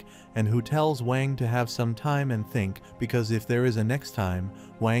mistake, and Hu tells Wang to have some time and think because if there is a next time,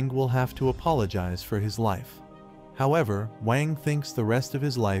 Wang will have to apologize for his life. However, Wang thinks the rest of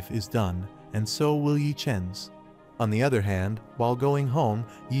his life is done, and so will Yi Chen's. On the other hand, while going home,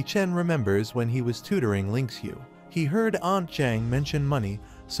 Yi Chen remembers when he was tutoring Lingsui. He heard Aunt Zhang mention money,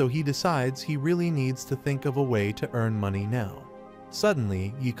 so he decides he really needs to think of a way to earn money now.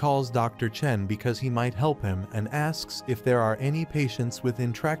 Suddenly, Yi calls Dr. Chen because he might help him and asks if there are any patients with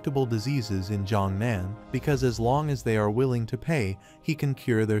intractable diseases in Jiangnan because as long as they are willing to pay, he can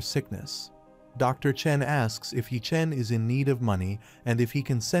cure their sickness. Dr. Chen asks if Yi Chen is in need of money and if he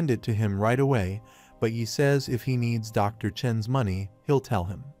can send it to him right away, but Yi says if he needs Dr. Chen's money, he'll tell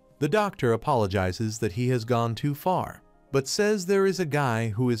him. The doctor apologizes that he has gone too far, but says there is a guy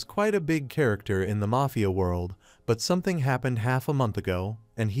who is quite a big character in the mafia world, but something happened half a month ago,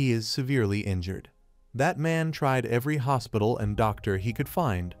 and he is severely injured. That man tried every hospital and doctor he could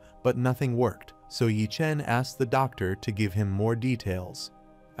find, but nothing worked, so Yi Chen asked the doctor to give him more details.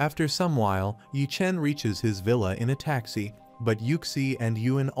 After some while, Yi Chen reaches his villa in a taxi, but Yuxi and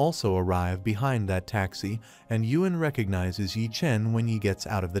Yuan also arrive behind that taxi, and Yuan recognizes Yi Chen when he gets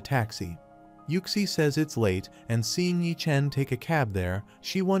out of the taxi. Yuxi says it's late, and seeing Yi Chen take a cab there,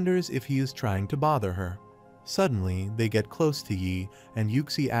 she wonders if he is trying to bother her. Suddenly, they get close to Yi, and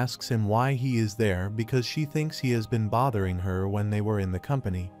Yuxi asks him why he is there because she thinks he has been bothering her when they were in the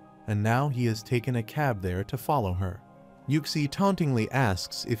company, and now he has taken a cab there to follow her. Yuxi tauntingly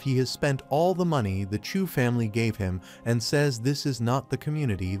asks if he has spent all the money the Chu family gave him and says this is not the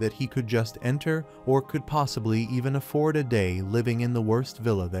community that he could just enter or could possibly even afford a day living in the worst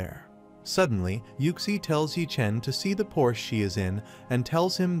villa there. Suddenly, Yuxi tells Yi Chen to see the Porsche she is in and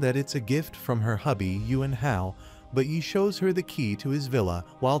tells him that it's a gift from her hubby Yuan Hao, but Yi shows her the key to his villa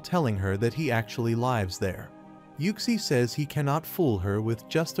while telling her that he actually lives there. Yuxi says he cannot fool her with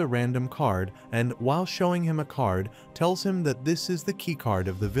just a random card and, while showing him a card, tells him that this is the keycard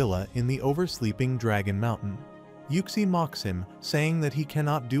of the villa in the oversleeping Dragon Mountain. Yuxi mocks him, saying that he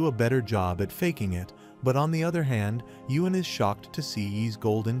cannot do a better job at faking it, but on the other hand, Yuan is shocked to see Yi's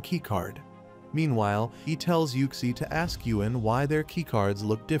golden keycard. Meanwhile, he tells Yuxi to ask Yuan why their keycards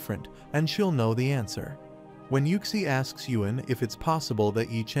look different, and she'll know the answer. When Yuxi asks Yuan if it's possible that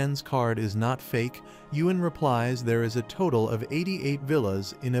Yi Chen's card is not fake, Yuan replies there is a total of 88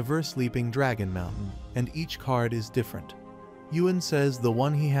 villas in Eversleeping Dragon Mountain, and each card is different. Yuan says the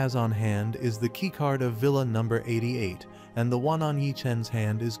one he has on hand is the keycard of villa number 88, and the one on Yi Chen's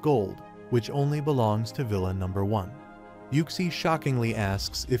hand is gold, which only belongs to villa number 1. Yuxi shockingly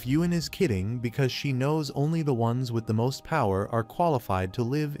asks if Yuan is kidding because she knows only the ones with the most power are qualified to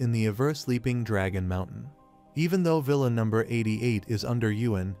live in the Eversleeping Dragon Mountain. Even though villa number 88 is under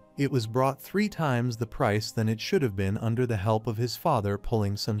Yuan, it was brought 3 times the price than it should have been under the help of his father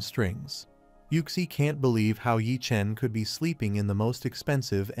pulling some strings. Yuxi can't believe how Yi Chen could be sleeping in the most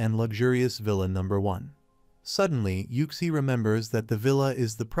expensive and luxurious villa number 1. Suddenly, Yuxi remembers that the villa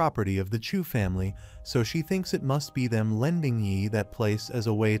is the property of the Chu family, so she thinks it must be them lending Yi that place as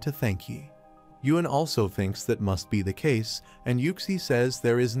a way to thank Yi. Yuan also thinks that must be the case, and Yuxi says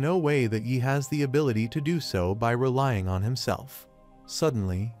there is no way that Yi has the ability to do so by relying on himself.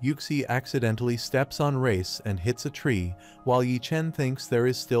 Suddenly, Yuxi accidentally steps on Race and hits a tree, while Yi Chen thinks there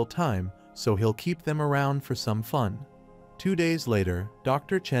is still time, so he'll keep them around for some fun. 2 days later,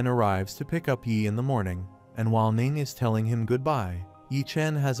 Dr. Chen arrives to pick up Yi in the morning, and while Ning is telling him goodbye, Yi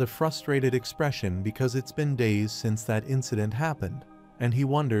Chen has a frustrated expression because it's been days since that incident happened, and he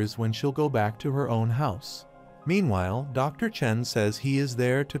wonders when she'll go back to her own house. Meanwhile, Dr. Chen says he is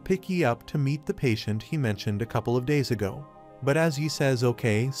there to pick Yi up to meet the patient he mentioned a couple of days ago. But as Yi says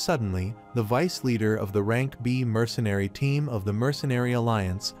okay, suddenly, the vice leader of the rank B mercenary team of the Mercenary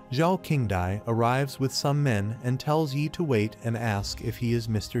Alliance, Zhao Qingdai, arrives with some men and tells Yi to wait and ask if he is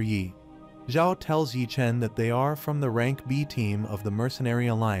Mr. Yi. Zhao tells Yi Chen that they are from the rank B team of the Mercenary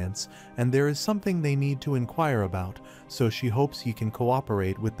Alliance and there is something they need to inquire about, so she hopes he can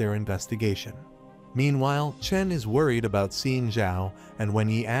cooperate with their investigation. Meanwhile, Chen is worried about seeing Zhao, and when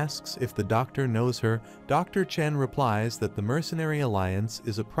he asks if the doctor knows her, Dr. Chen replies that the Mercenary Alliance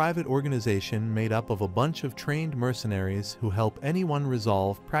is a private organization made up of a bunch of trained mercenaries who help anyone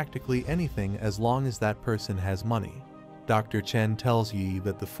resolve practically anything as long as that person has money. Dr. Chen tells Yi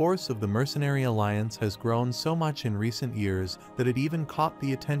that the force of the Mercenary Alliance has grown so much in recent years that it even caught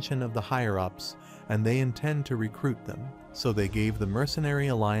the attention of the higher-ups, and they intend to recruit them, so they gave the Mercenary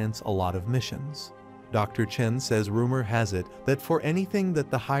Alliance a lot of missions. Dr. Chen says rumor has it that for anything that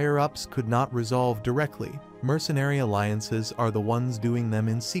the higher-ups could not resolve directly, mercenary alliances are the ones doing them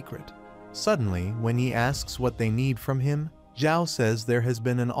in secret. Suddenly, when he asks what they need from him, Zhao says there has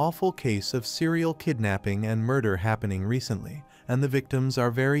been an awful case of serial kidnapping and murder happening recently, and the victims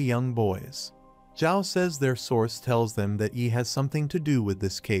are very young boys. Zhao says their source tells them that Yi has something to do with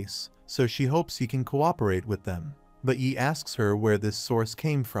this case, so she hopes he can cooperate with them. But Yi asks her where this source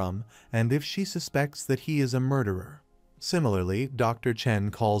came from and if she suspects that he is a murderer. Similarly, Dr. Chen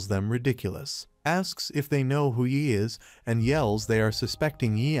calls them ridiculous, asks if they know who Yi is, and yells they are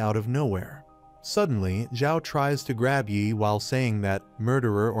suspecting Yi out of nowhere. Suddenly, Zhao tries to grab Yi while saying that,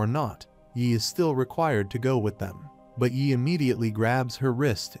 murderer or not, Yi is still required to go with them. But Yi immediately grabs her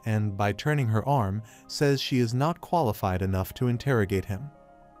wrist and, by turning her arm, says she is not qualified enough to interrogate him.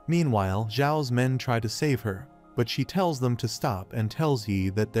 Meanwhile, Zhao's men try to save her, but she tells them to stop and tells Yi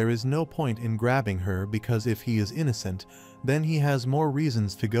that there is no point in grabbing her because if he is innocent, then he has more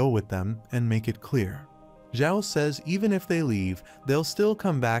reasons to go with them and make it clear. Zhao says even if they leave, they'll still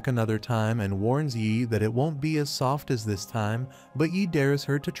come back another time and warns Yi that it won't be as soft as this time, but Yi dares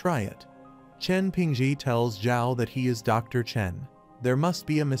her to try it. Chen Pingji tells Zhao that he is Dr. Chen. There must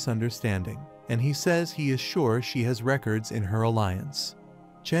be a misunderstanding, and he says he is sure she has records in her alliance.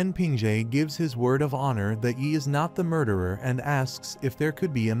 Chen Pingji gives his word of honor that Yi is not the murderer and asks if there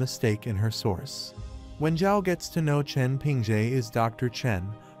could be a mistake in her source. When Zhao gets to know Chen Pingji is Dr. Chen,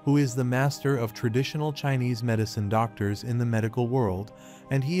 who is the master of traditional Chinese medicine doctors in the medical world,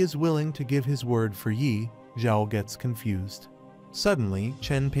 and he is willing to give his word for Yi, Zhao gets confused. Suddenly,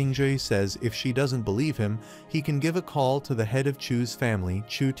 Chen Pingji says if she doesn't believe him, he can give a call to the head of Chu's family,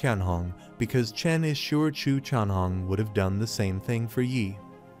 Chu Tianhong, because Chen is sure Chu Tianhong would have done the same thing for Yi.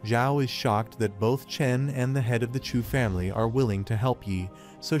 Zhao is shocked that both Chen and the head of the Chu family are willing to help Yi,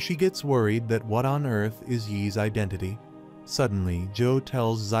 so she gets worried that what on earth is Yi's identity. Suddenly, Zhou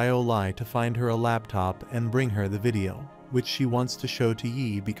tells Xiao Lai to find her a laptop and bring her the video, which she wants to show to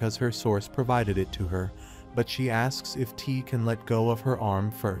Yi because her source provided it to her, but she asks if T can let go of her arm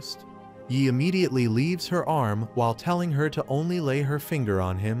first. Yi immediately leaves her arm while telling her to only lay her finger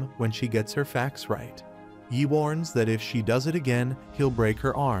on him when she gets her facts right. Yi warns that if she does it again, he'll break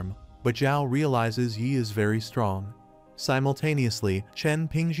her arm, but Zhao realizes Yi is very strong. Simultaneously, Chen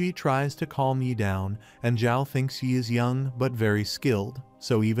Pingji tries to calm Yi down, and Zhao thinks Yi is young but very skilled,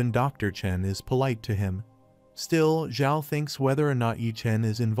 so even Dr. Chen is polite to him. Still, Zhao thinks whether or not Yi Chen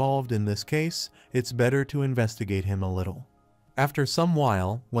is involved in this case, it's better to investigate him a little. After some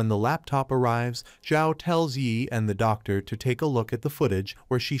while, when the laptop arrives, Zhao tells Yi and the doctor to take a look at the footage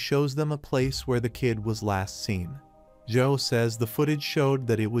where she shows them a place where the kid was last seen. Zhou says the footage showed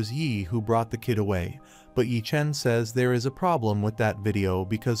that it was Yi who brought the kid away, but Yi Chen says there is a problem with that video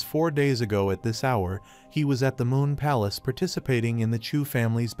because 4 days ago at this hour, he was at the Moon Palace participating in the Chu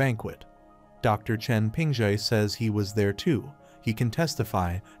family's banquet. Dr. Chen Pingji says he was there too. He can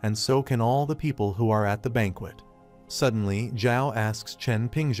testify, and so can all the people who are at the banquet. Suddenly, Zhao asks Chen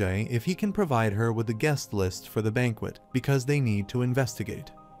Pingji if he can provide her with a guest list for the banquet because they need to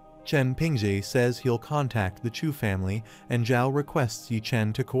investigate. Chen Pingji says he'll contact the Chu family, and Zhao requests Yi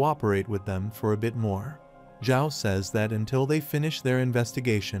Chen to cooperate with them for a bit more. Zhao says that until they finish their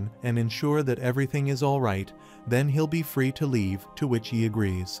investigation and ensure that everything is alright, then he'll be free to leave, to which he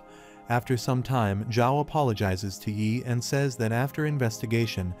agrees. After some time, Zhao apologizes to Yi and says that after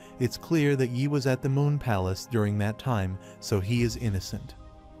investigation, it's clear that Yi was at the Moon Palace during that time, so he is innocent.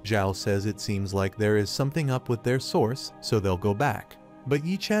 Zhao says it seems like there is something up with their source, so they'll go back. But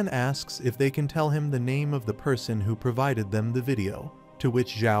Yi Chen asks if they can tell him the name of the person who provided them the video, to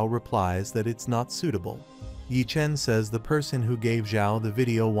which Zhao replies that it's not suitable. Yi Chen says the person who gave Zhao the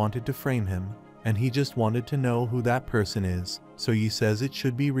video wanted to frame him, and he just wanted to know who that person is, so Yi says it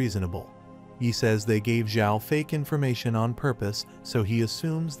should be reasonable. Yi says they gave Zhao fake information on purpose, so he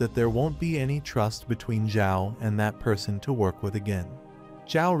assumes that there won't be any trust between Zhao and that person to work with again.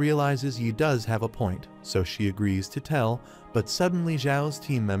 Zhao realizes Yi does have a point, so she agrees to tell, but suddenly Zhao's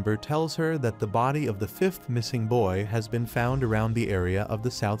team member tells her that the body of the fifth missing boy has been found around the area of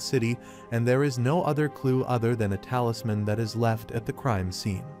the South City, and there is no other clue other than a talisman that is left at the crime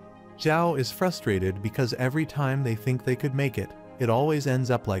scene. Zhao is frustrated because every time they think they could make it, it always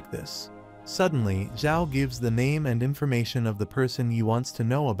ends up like this. Suddenly, Zhao gives the name and information of the person Yi wants to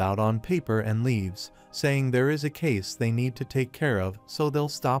know about on paper and leaves, saying there is a case they need to take care of, so they'll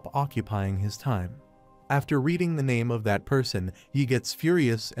stop occupying his time. After reading the name of that person, Yi gets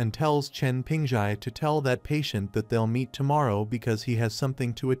furious and tells Chen Pingjai to tell that patient that they'll meet tomorrow because he has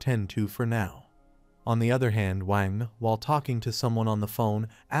something to attend to for now. On the other hand, Wang, while talking to someone on the phone,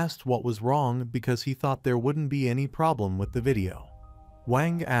 asked what was wrong because he thought there wouldn't be any problem with the video.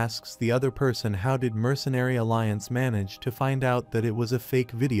 Wang asks the other person how did Mercenary Alliance manage to find out that it was a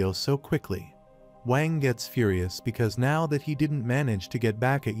fake video so quickly. Wang gets furious because now that he didn't manage to get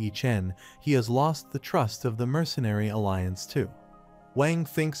back at Yi Chen, he has lost the trust of the Mercenary Alliance too. Wang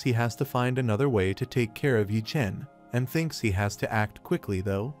thinks he has to find another way to take care of Yi Chen, and thinks he has to act quickly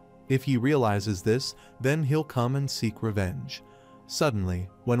though. If he realizes this, then he'll come and seek revenge. Suddenly,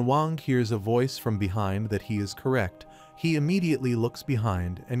 when Wang hears a voice from behind that he is correct, he immediately looks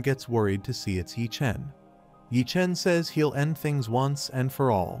behind and gets worried to see it's Yi Chen. Yi Chen says he'll end things once and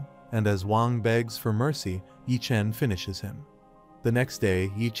for all, and as Wang begs for mercy, Yi Chen finishes him. The next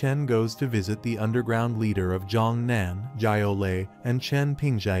day, Yi Chen goes to visit the underground leader of Zhongnan, Jiao Lei, and Chen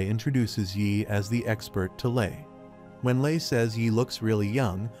Pingjai introduces Yi as the expert to Lei. When Lei says Yi looks really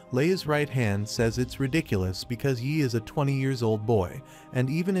young, Lei's right hand says it's ridiculous because Yi is a 20-year-old boy,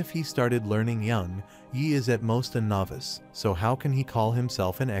 and even if he started learning young, Yi is at most a novice, so how can he call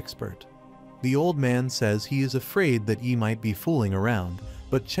himself an expert? The old man says he is afraid that Yi might be fooling around,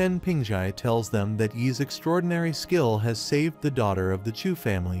 but Chen Pingjai tells them that Yi's extraordinary skill has saved the daughter of the Chu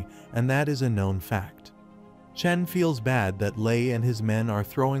family, and that is a known fact. Chen feels bad that Lei and his men are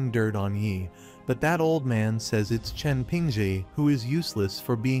throwing dirt on Yi, but that old man says it's Chen Pingjai who is useless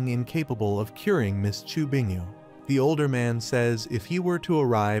for being incapable of curing Miss Chu Bingyu. The older man says if he were to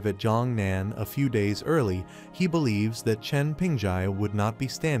arrive at Zhongnan a few days early, he believes that Chen Pingjai would not be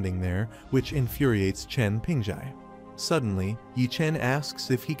standing there, which infuriates Chen Pingjai. Suddenly, Yi Chen asks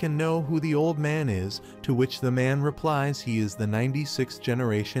if he can know who the old man is, to which the man replies he is the 96th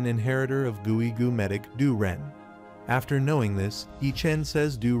generation inheritor of Guigu medic Du Ren. After knowing this, Yi Chen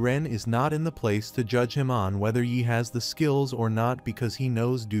says Du Ren is not in the place to judge him on whether Yi has the skills or not because he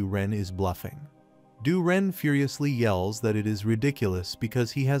knows Du Ren is bluffing. Du Ren furiously yells that it is ridiculous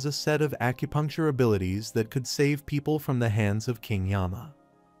because he has a set of acupuncture abilities that could save people from the hands of King Yama.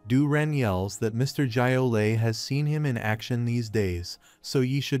 Du Ren yells that Mr. Jiao Lei has seen him in action these days, so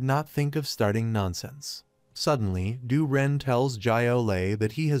Yi should not think of starting nonsense. Suddenly, Du Ren tells Jiao Lei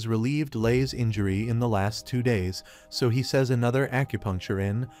that he has relieved Lei's injury in the last 2 days, so he says another acupuncture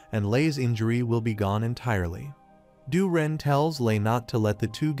in, and Lei's injury will be gone entirely. Du Ren tells Lei not to let the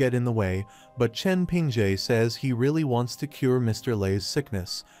two get in the way, but Chen Pingjai says he really wants to cure Mr. Lei's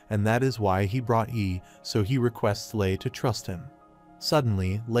sickness, and that is why he brought Yi, so he requests Lei to trust him.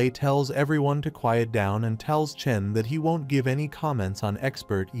 Suddenly, Lei tells everyone to quiet down and tells Chen that he won't give any comments on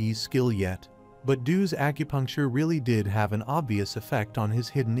expert Yi's skill yet. But Du's acupuncture really did have an obvious effect on his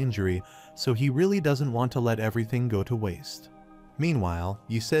hidden injury, so he really doesn't want to let everything go to waste. Meanwhile,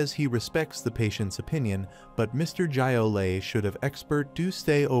 Yi says he respects the patient's opinion, but Mr. Jiao Lei should have expert Du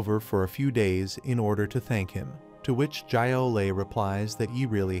stay over for a few days in order to thank him, to which Jiao Lei replies that Yi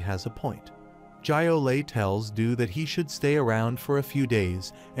really has a point. Jiao Lei tells Du that he should stay around for a few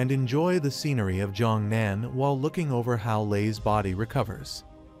days and enjoy the scenery of Zhongnan while looking over how Lei's body recovers.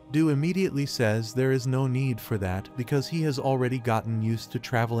 Du immediately says there is no need for that because he has already gotten used to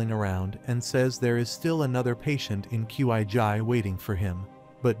traveling around and says there is still another patient in Qijai waiting for him.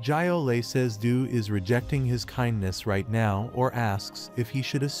 But Jiao Lei says Du is rejecting his kindness right now or asks if he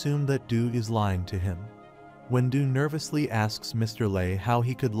should assume that Du is lying to him. When Du nervously asks Mr. Lei how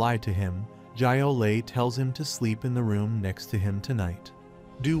he could lie to him, Jiao Lei tells him to sleep in the room next to him tonight.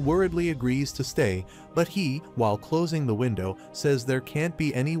 Du worriedly agrees to stay, but he, while closing the window, says there can't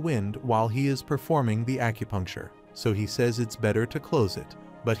be any wind while he is performing the acupuncture, so he says it's better to close it,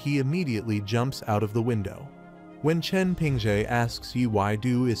 but he immediately jumps out of the window. When Chen Pingzhe asks Yi why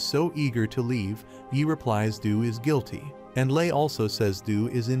Du is so eager to leave, Yi replies Du is guilty, and Lei also says Du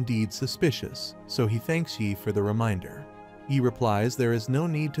is indeed suspicious, so he thanks Yi for the reminder. Yi replies there is no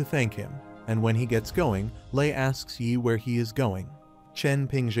need to thank him, and when he gets going, Lei asks Yi where he is going. Chen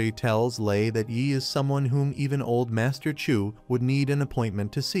Pingzhe tells Lei that Yi is someone whom even old Master Chu would need an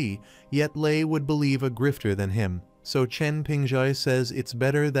appointment to see, yet Lei would believe a grifter than him, so Chen Pingzhe says it's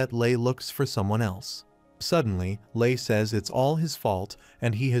better that Lei looks for someone else. Suddenly, Lei says it's all his fault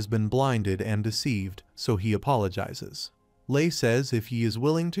and he has been blinded and deceived, so he apologizes. Lei says if he is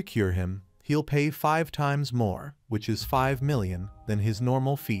willing to cure him, he'll pay 5 times more, which is 5 million, than his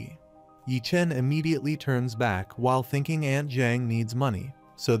normal fee. Yi Chen immediately turns back while thinking Aunt Zhang needs money,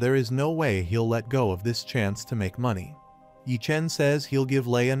 so there is no way he'll let go of this chance to make money. Yi Chen says he'll give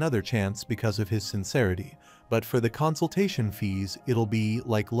Lei another chance because of his sincerity, but for the consultation fees it'll be,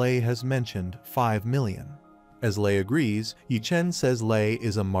 like Lei has mentioned, 5 million. As Lei agrees, Yi Chen says Lei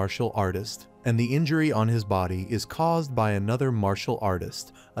is a martial artist, and the injury on his body is caused by another martial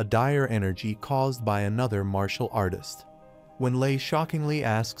artist, a dire energy caused by another martial artist. When Lei shockingly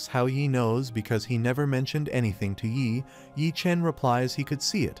asks how Yi knows because he never mentioned anything to Yi, Yi Chen replies he could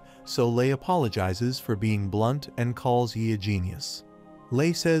see it, so Lei apologizes for being blunt and calls Yi a genius.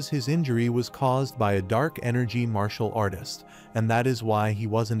 Lei says his injury was caused by a dark energy martial artist, and that is why he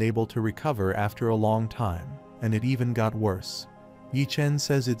wasn't able to recover after a long time, and it even got worse. Yi Chen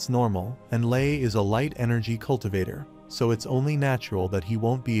says it's normal, and Lei is a light energy cultivator, so it's only natural that he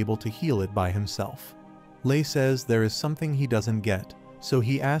won't be able to heal it by himself. Lei says there is something he doesn't get, so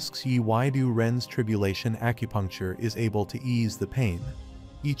he asks Yi why Du Ren's tribulation acupuncture is able to ease the pain.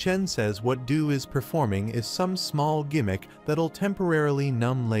 Yi Chen says what Du is performing is some small gimmick that'll temporarily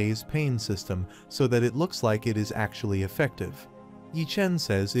numb Lei's pain system so that it looks like it is actually effective. Yi Chen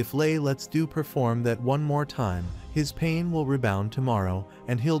says if Lei lets Du perform that one more time, his pain will rebound tomorrow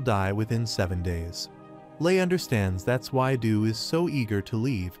and he'll die within 7 days. Lei understands that's why Du is so eager to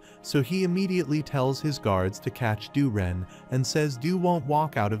leave, so he immediately tells his guards to catch Du Ren and says Du won't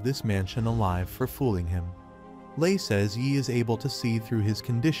walk out of this mansion alive for fooling him. Lei says Yi is able to see through his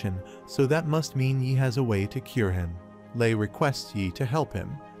condition, so that must mean Yi has a way to cure him. Lei requests Yi to help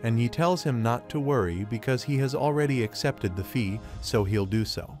him, and Yi tells him not to worry because he has already accepted the fee, so he'll do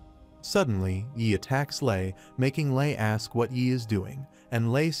so. Suddenly, Yi attacks Lei, making Lei ask what Yi is doing,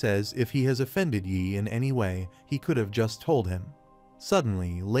 and Lei says if he has offended Yi in any way, he could have just told him.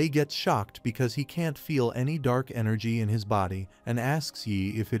 Suddenly, Lei gets shocked because he can't feel any dark energy in his body and asks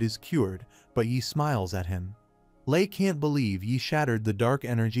Yi if it is cured, but Yi smiles at him. Lei can't believe Yi shattered the dark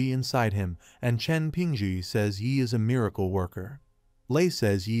energy inside him, and Chen Pingzhe says Yi is a miracle worker. Lei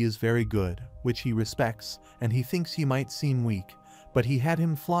says Yi is very good, which he respects, and he thinks he might seem weak, but he had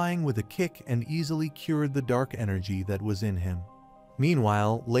him flying with a kick and easily cured the dark energy that was in him.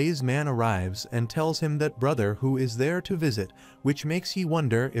 Meanwhile, Lei's man arrives and tells him that brother who is there to visit, which makes Yi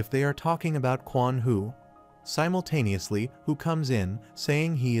wonder if they are talking about Quan Hu. Simultaneously, Hu comes in,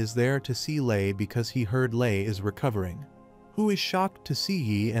 saying he is there to see Lei because he heard Lei is recovering. Hu is shocked to see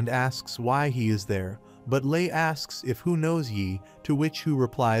Yi and asks why he is there, but Lei asks if Hu knows Yi, to which Hu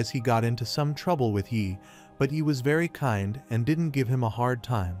replies he got into some trouble with Yi, but Yi was very kind and didn't give him a hard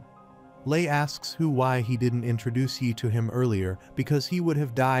time. Lei asks Hu why he didn't introduce Yi to him earlier because he would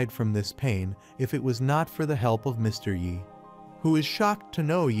have died from this pain if it was not for the help of Mr. Yi. Hu is shocked to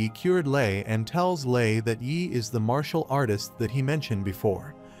know Yi cured Lei and tells Lei that Yi is the martial artist that he mentioned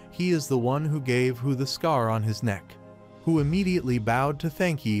before. He is the one who gave Hu the scar on his neck. Hu immediately bowed to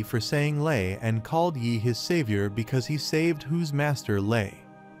thank Yi for saying Lei and called Yi his savior because he saved Hu's master Lei.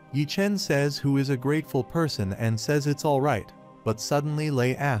 Yi Chen says Hu is a grateful person and says it's alright, but suddenly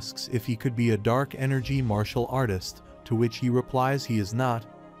Lei asks if he could be a dark energy martial artist, to which he replies he is not,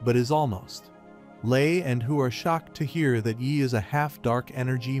 but is almost. Lei and Hu are shocked to hear that Yi is a half-dark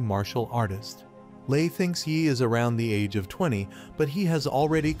energy martial artist. Lei thinks Yi is around the age of 20, but he has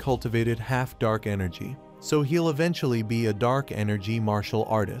already cultivated half-dark energy, so he'll eventually be a dark energy martial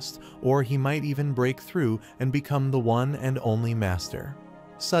artist, or he might even break through and become the one and only master.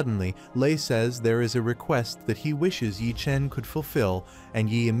 Suddenly, Lei says there is a request that he wishes Yi Chen could fulfill, and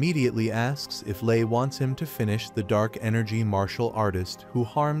Yi immediately asks if Lei wants him to finish the dark energy martial artist who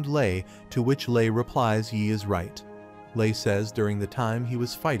harmed Lei, to which Lei replies Yi is right. Lei says during the time he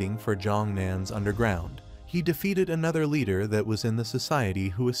was fighting for Zhongnan's underground, he defeated another leader that was in the society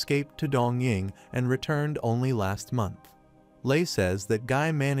who escaped to Dongying and returned only last month. Lei says that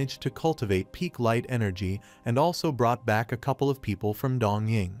Guy managed to cultivate peak light energy and also brought back a couple of people from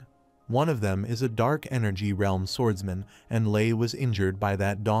Dongying. One of them is a dark energy realm swordsman, and Lei was injured by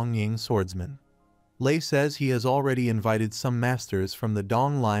that Dongying swordsman. Lei says he has already invited some masters from the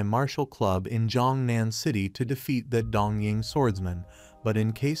Donglai Martial Club in Zhongnan City to defeat that Dongying swordsman, but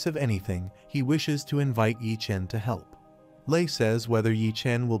in case of anything, he wishes to invite Yi Chen to help. Lei says whether Yi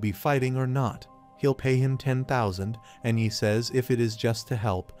Chen will be fighting or not, he'll pay him 10,000, and Yi says if it is just to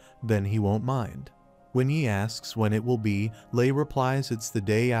help, then he won't mind. When Yi asks when it will be, Lei replies it's the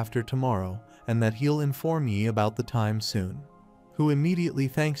day after tomorrow, and that he'll inform Yi about the time soon. Who immediately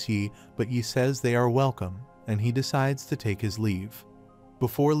thanks Yi, but Yi says they are welcome, and he decides to take his leave.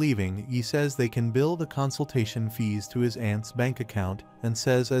 Before leaving, Yi says they can bill the consultation fees to his aunt's bank account, and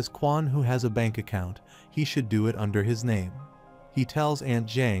says as Quan who has a bank account, he should do it under his name. He tells Aunt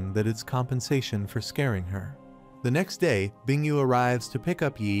Zhang that it's compensation for scaring her. The next day, Bingyu arrives to pick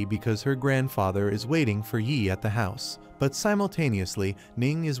up Yi because her grandfather is waiting for Yi at the house, but simultaneously,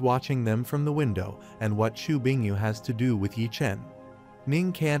 Ning is watching them from the window and what Chu Bingyu has to do with Yi Chen.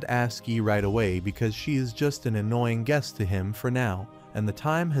 Ning can't ask Yi right away because she is just an annoying guest to him for now, and the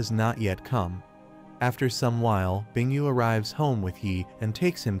time has not yet come. After some while, Bingyu arrives home with Yi and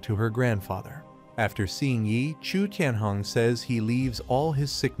takes him to her grandfather. After seeing Yi, Chu Tianhong says he leaves all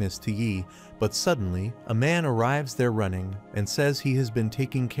his sickness to Yi, but suddenly, a man arrives there running and says he has been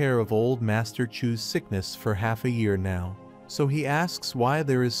taking care of old Master Chu's sickness for half a year now, so he asks why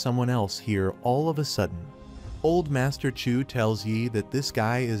there is someone else here all of a sudden. Old Master Chu tells Yi that this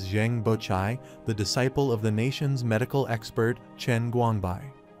guy is Zheng Bochai, the disciple of the nation's medical expert Chen Guangbai.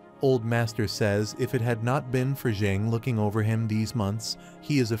 Old Master says if it had not been for Zheng looking over him these months,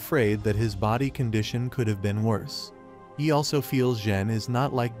 he is afraid that his body condition could have been worse. He also feels Zhen is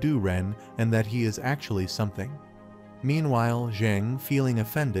not like Du Ren and that he is actually something. Meanwhile, Zheng, feeling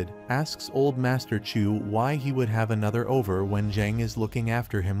offended, asks Old Master Chu why he would have another over when Zheng is looking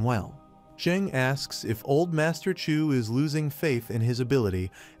after him well. Zheng asks if Old Master Chu is losing faith in his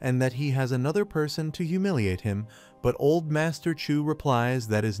ability and that he has another person to humiliate him, but Old Master Chu replies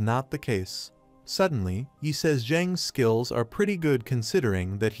that is not the case. Suddenly, he says Zheng's skills are pretty good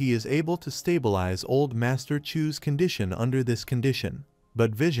considering that he is able to stabilize Old Master Chu's condition under this condition,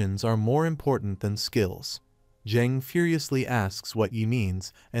 but visions are more important than skills. Zheng furiously asks what Yi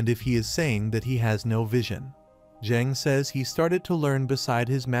means and if he is saying that he has no vision. Zheng says he started to learn beside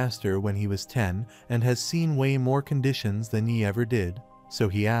his master when he was 10 and has seen way more conditions than Yi ever did, so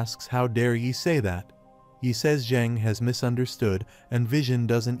he asks how dare Yi say that. Yi says Zheng has misunderstood and vision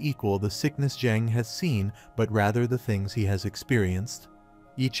doesn't equal the sickness Zheng has seen but rather the things he has experienced.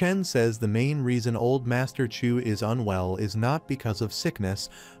 Yi Chen says the main reason Old Master Chu is unwell is not because of sickness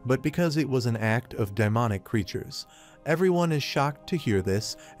but because it was an act of demonic creatures. Everyone is shocked to hear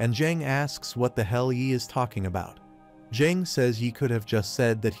this, and Zheng asks what the hell Yi is talking about. Zheng says Yi could have just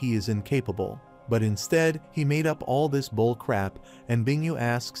said that he is incapable, but instead he made up all this bull crap, and Bingyu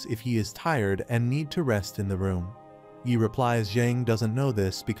asks if he is tired and need to rest in the room. Yi replies Zheng doesn't know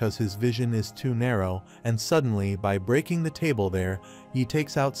this because his vision is too narrow, and suddenly, by breaking the table there, Yi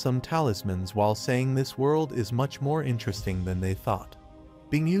takes out some talismans while saying this world is much more interesting than they thought.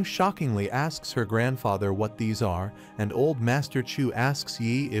 Bingyu shockingly asks her grandfather what these are, and Old Master Chu asks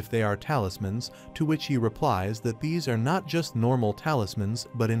Yi if they are talismans, to which he replies that these are not just normal talismans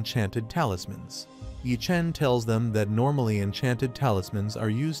but enchanted talismans. Yi Chen tells them that normally enchanted talismans are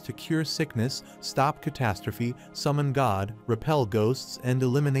used to cure sickness, stop catastrophe, summon God, repel ghosts, and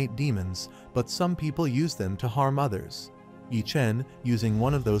eliminate demons, but some people use them to harm others. Yi Chen, using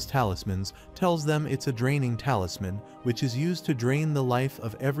one of those talismans, tells them it's a draining talisman, which is used to drain the life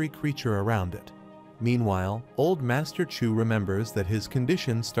of every creature around it. Meanwhile, Old Master Chu remembers that his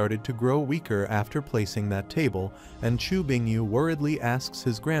condition started to grow weaker after placing that table, and Chu Bingyu worriedly asks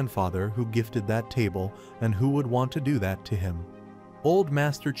his grandfather who gifted that table and who would want to do that to him. Old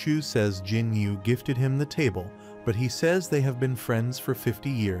Master Chu says Jin Yu gifted him the table, but he says they have been friends for 50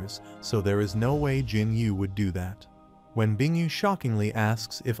 years, so there is no way Jin Yu would do that. When Bingyu shockingly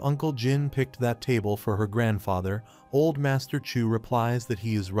asks if Uncle Jin picked that table for her grandfather, Old Master Chu replies that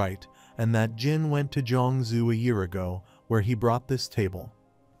he is right, and that Jin went to Zhongzhou a year ago, where he brought this table.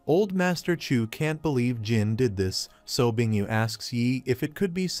 Old Master Chu can't believe Jin did this, so Bingyu asks Yi if it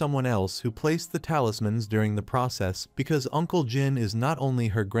could be someone else who placed the talismans during the process, because Uncle Jin is not only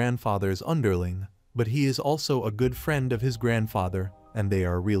her grandfather's underling, but he is also a good friend of his grandfather, and they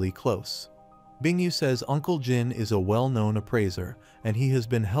are really close. Bingyu says Uncle Jin is a well-known appraiser, and he has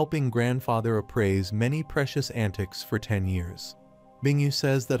been helping grandfather appraise many precious antiques for 10 years. Bingyu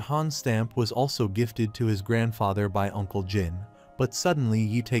says that Han's stamp was also gifted to his grandfather by Uncle Jin, but suddenly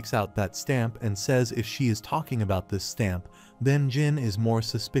Yi takes out that stamp and says if she is talking about this stamp, then Jin is more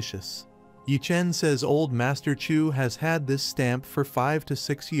suspicious. Yi Chen says old Master Chu has had this stamp for 5 to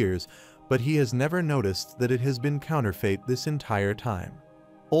 6 years, but he has never noticed that it has been counterfeit this entire time.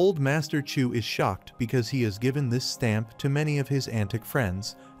 Old Master Chu is shocked because he has given this stamp to many of his antic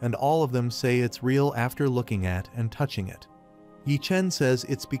friends, and all of them say it's real after looking at and touching it. Yi Chen says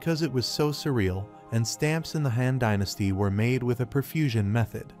it's because it was so surreal, and stamps in the Han Dynasty were made with a perfusion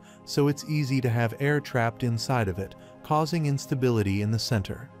method, so it's easy to have air trapped inside of it, causing instability in the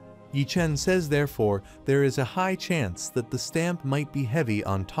center. Yi Chen says therefore, there is a high chance that the stamp might be heavy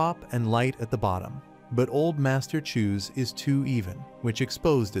on top and light at the bottom. But Old Master Chu's is too even, which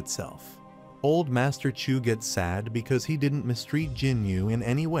exposed itself. Old Master Chu gets sad because he didn't mistreat Jin Yu in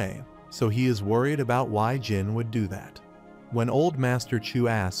any way, so he is worried about why Jin would do that. When Old Master Chu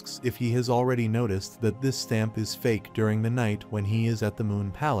asks if he has already noticed that this stamp is fake during the night when he is at the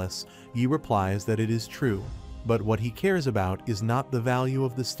Moon Palace, Yi replies that it is true, but what he cares about is not the value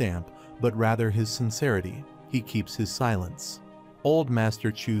of the stamp, but rather his sincerity. He keeps his silence. Old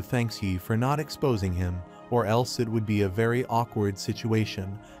Master Chu thanks Yi for not exposing him, or else it would be a very awkward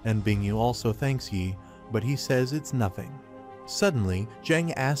situation, and Bingyu also thanks Yi, but he says it's nothing. Suddenly,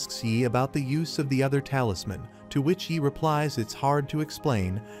 Zheng asks Yi about the use of the other talisman, to which Yi replies it's hard to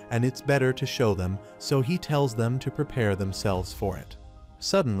explain, and it's better to show them, so he tells them to prepare themselves for it.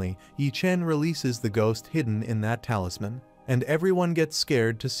 Suddenly, Yi Chen releases the ghost hidden in that talisman, and everyone gets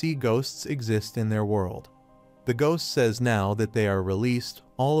scared to see ghosts exist in their world. The ghost says now that they are released,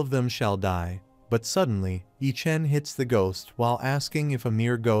 all of them shall die, but suddenly, Yi Chen hits the ghost while asking if a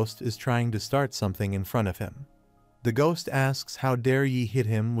mere ghost is trying to start something in front of him. The ghost asks how dare Yi hit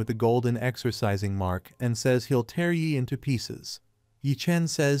him with the golden exorcising mark and says he'll tear Yi into pieces. Yi Chen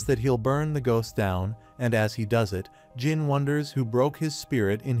says that he'll burn the ghost down, and as he does it, Jin wonders who broke his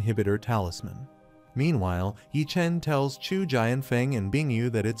spirit inhibitor talisman. Meanwhile, Yi Chen tells Chu Jianfeng and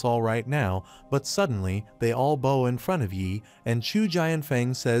Bingyu that it's alright now, but suddenly, they all bow in front of Yi, and Chu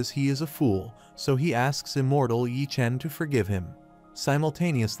Jianfeng says he is a fool, so he asks immortal Yi Chen to forgive him.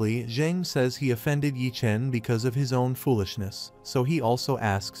 Simultaneously, Zheng says he offended Yi Chen because of his own foolishness, so he also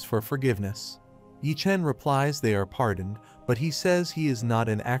asks for forgiveness. Yi Chen replies they are pardoned, but he says he is not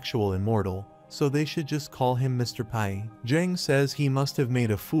an actual immortal, so they should just call him Mr. Pai. Zheng says he must have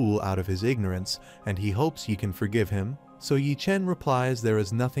made a fool out of his ignorance, and he hopes Yi can forgive him, so Yi Chen replies there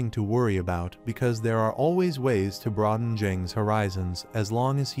is nothing to worry about because there are always ways to broaden Zheng's horizons as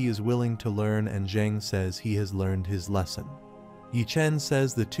long as he is willing to learn, and Zheng says he has learned his lesson. Yi Chen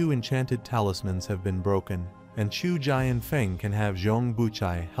says the 2 enchanted talismans have been broken, and Chu Jianfeng can have Zhong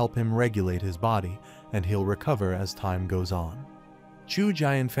Buchai help him regulate his body, and he'll recover as time goes on. Chu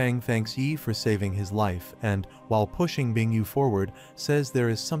Jianfeng thanks Yi for saving his life and, while pushing Bingyu forward, says there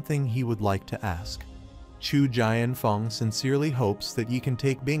is something he would like to ask. Chu Jianfeng sincerely hopes that Yi can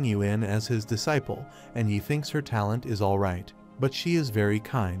take Bingyu in as his disciple, and Yi thinks her talent is alright, but she is very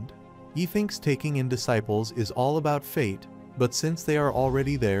kind. Yi thinks taking in disciples is all about fate, but since they are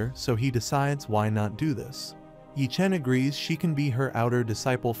already there, so he decides why not do this. Yi Chen agrees she can be her outer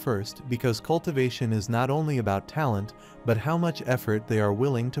disciple first because cultivation is not only about talent, but how much effort they are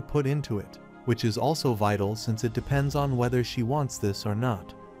willing to put into it, which is also vital since it depends on whether she wants this or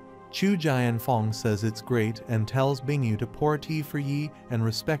not. Chu Jianfeng says it's great and tells Bingyu to pour tea for Yi and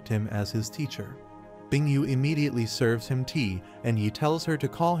respect him as his teacher. Bingyu immediately serves him tea, and Yi tells her to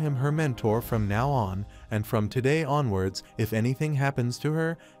call him her mentor from now on, and from today onwards, if anything happens to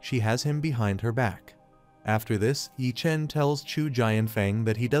her, she has him behind her back. After this, Yi Chen tells Chu Jianfeng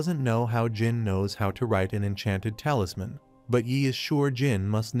that he doesn't know how Jin knows how to write an enchanted talisman, but Yi is sure Jin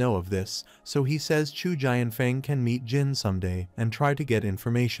must know of this, so he says Chu Jianfeng can meet Jin someday and try to get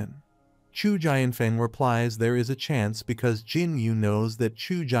information. Chu Jianfeng replies there is a chance because Jin Yu knows that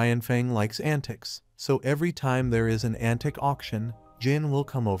Chu Jianfeng likes antics, so every time there is an antique auction, Jin will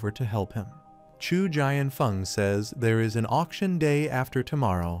come over to help him. Chu Jianfeng says there is an auction day after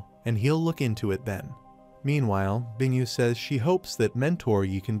tomorrow, and he'll look into it then. Meanwhile, Bingyu says she hopes that Mentor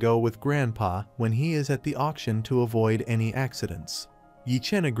Yi can go with Grandpa when he is at the auction to avoid any accidents. Yi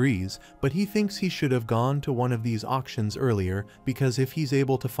Chen agrees, but he thinks he should have gone to one of these auctions earlier because if he's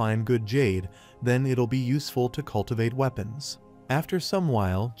able to find good jade, then it'll be useful to cultivate weapons. After some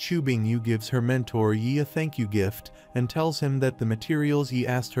while, Chu Bingyu gives her mentor Yi a thank you gift and tells him that the materials Yi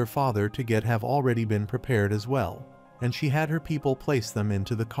asked her father to get have already been prepared as well, and she had her people place them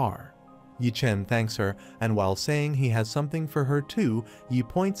into the car. Yi Chen thanks her, and while saying he has something for her too, Yi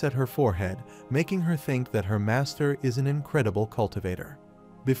points at her forehead, making her think that her master is an incredible cultivator.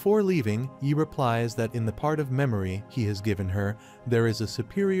 Before leaving, Yi replies that in the part of memory he has given her, there is a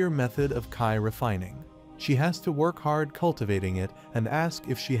superior method of Kai refining. She has to work hard cultivating it and ask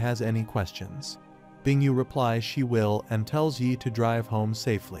if she has any questions. Bingyu replies she will and tells Yi to drive home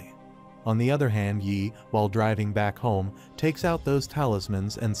safely. On the other hand, Yi, while driving back home, takes out those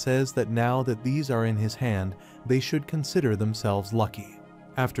talismans and says that now that these are in his hand, they should consider themselves lucky.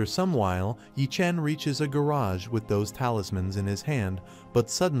 After some while, Yi Chen reaches a garage with those talismans in his hand, but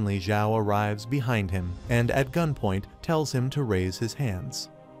suddenly Zhao arrives behind him and at gunpoint tells him to raise his hands.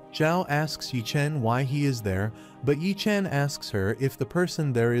 Zhao asks Yi Chen why he is there, but Yi Chen asks her if the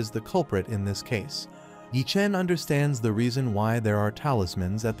person there is the culprit in this case. Yi Chen understands the reason why there are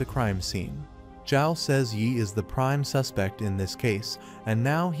talismans at the crime scene. Zhao says Yi is the prime suspect in this case, and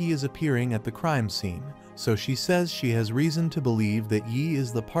now he is appearing at the crime scene, so she says she has reason to believe that Yi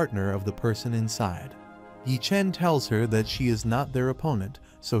is the partner of the person inside. Yi Chen tells her that she is not their opponent,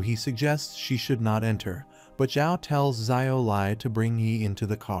 so he suggests she should not enter, but Zhao tells Xiao Lai to bring Yi into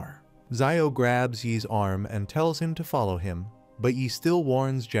the car. Xiao grabs Yi's arm and tells him to follow him, but Yi still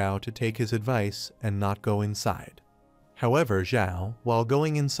warns Zhao to take his advice and not go inside. However, Zhao, while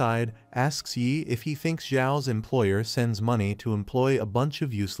going inside, asks Yi if he thinks Zhao's employer sends money to employ a bunch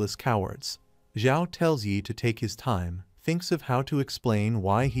of useless cowards. Zhao tells Yi to take his time, thinks of how to explain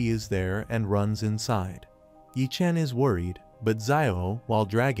why he is there and runs inside. Yi Chen is worried, but Xiao, while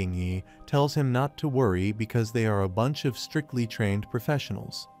dragging Yi, tells him not to worry because they are a bunch of strictly trained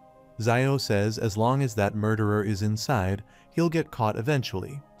professionals. Xiao says as long as that murderer is inside, he'll get caught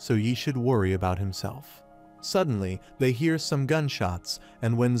eventually, so Yi should worry about himself. Suddenly, they hear some gunshots,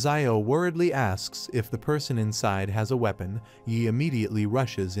 and when Xiao worriedly asks if the person inside has a weapon, Yi immediately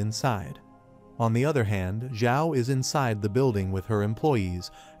rushes inside. On the other hand, Zhao is inside the building with her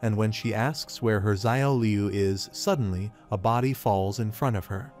employees, and when she asks where her Xiao Liu is, suddenly, a body falls in front of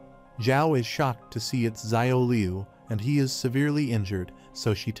her. Zhao is shocked to see it's Xiao Liu, and he is severely injured,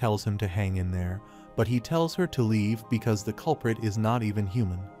 so she tells him to hang in there, but he tells her to leave because the culprit is not even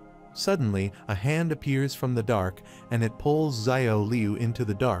human. Suddenly, a hand appears from the dark, and it pulls Xiao Liu into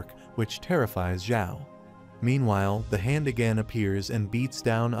the dark, which terrifies Zhao. Meanwhile, the hand again appears and beats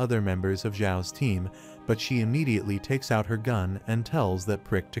down other members of Zhao's team, but she immediately takes out her gun and tells that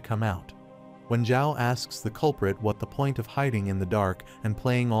prick to come out. When Zhao asks the culprit what the point of hiding in the dark and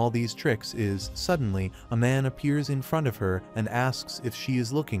playing all these tricks is, suddenly, a man appears in front of her and asks if she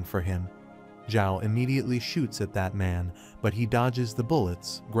is looking for him. Zhao immediately shoots at that man, but he dodges the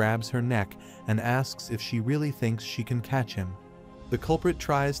bullets, grabs her neck, and asks if she really thinks she can catch him. The culprit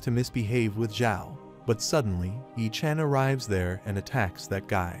tries to misbehave with Zhao, but suddenly, Yi Chen arrives there and attacks that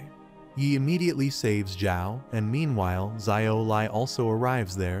guy. Yi immediately saves Zhao, and meanwhile Xiao Lai also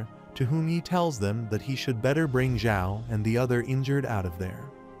arrives there, to whom Yi tells them that he should better bring Zhao and the other injured out of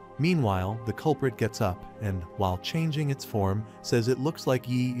there. Meanwhile, the culprit gets up and, while changing its form, says it looks like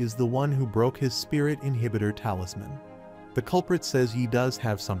Yi is the one who broke his spirit inhibitor talisman. The culprit says Yi does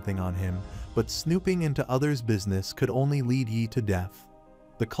have something on him, but snooping into others' business could only lead Yi to death.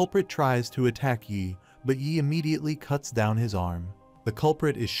 The culprit tries to attack Yi, but Yi immediately cuts down his arm. The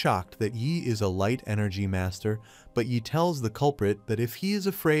culprit is shocked that Yi is a light energy master, but Yi tells the culprit that if he is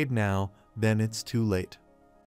afraid now, then it's too late.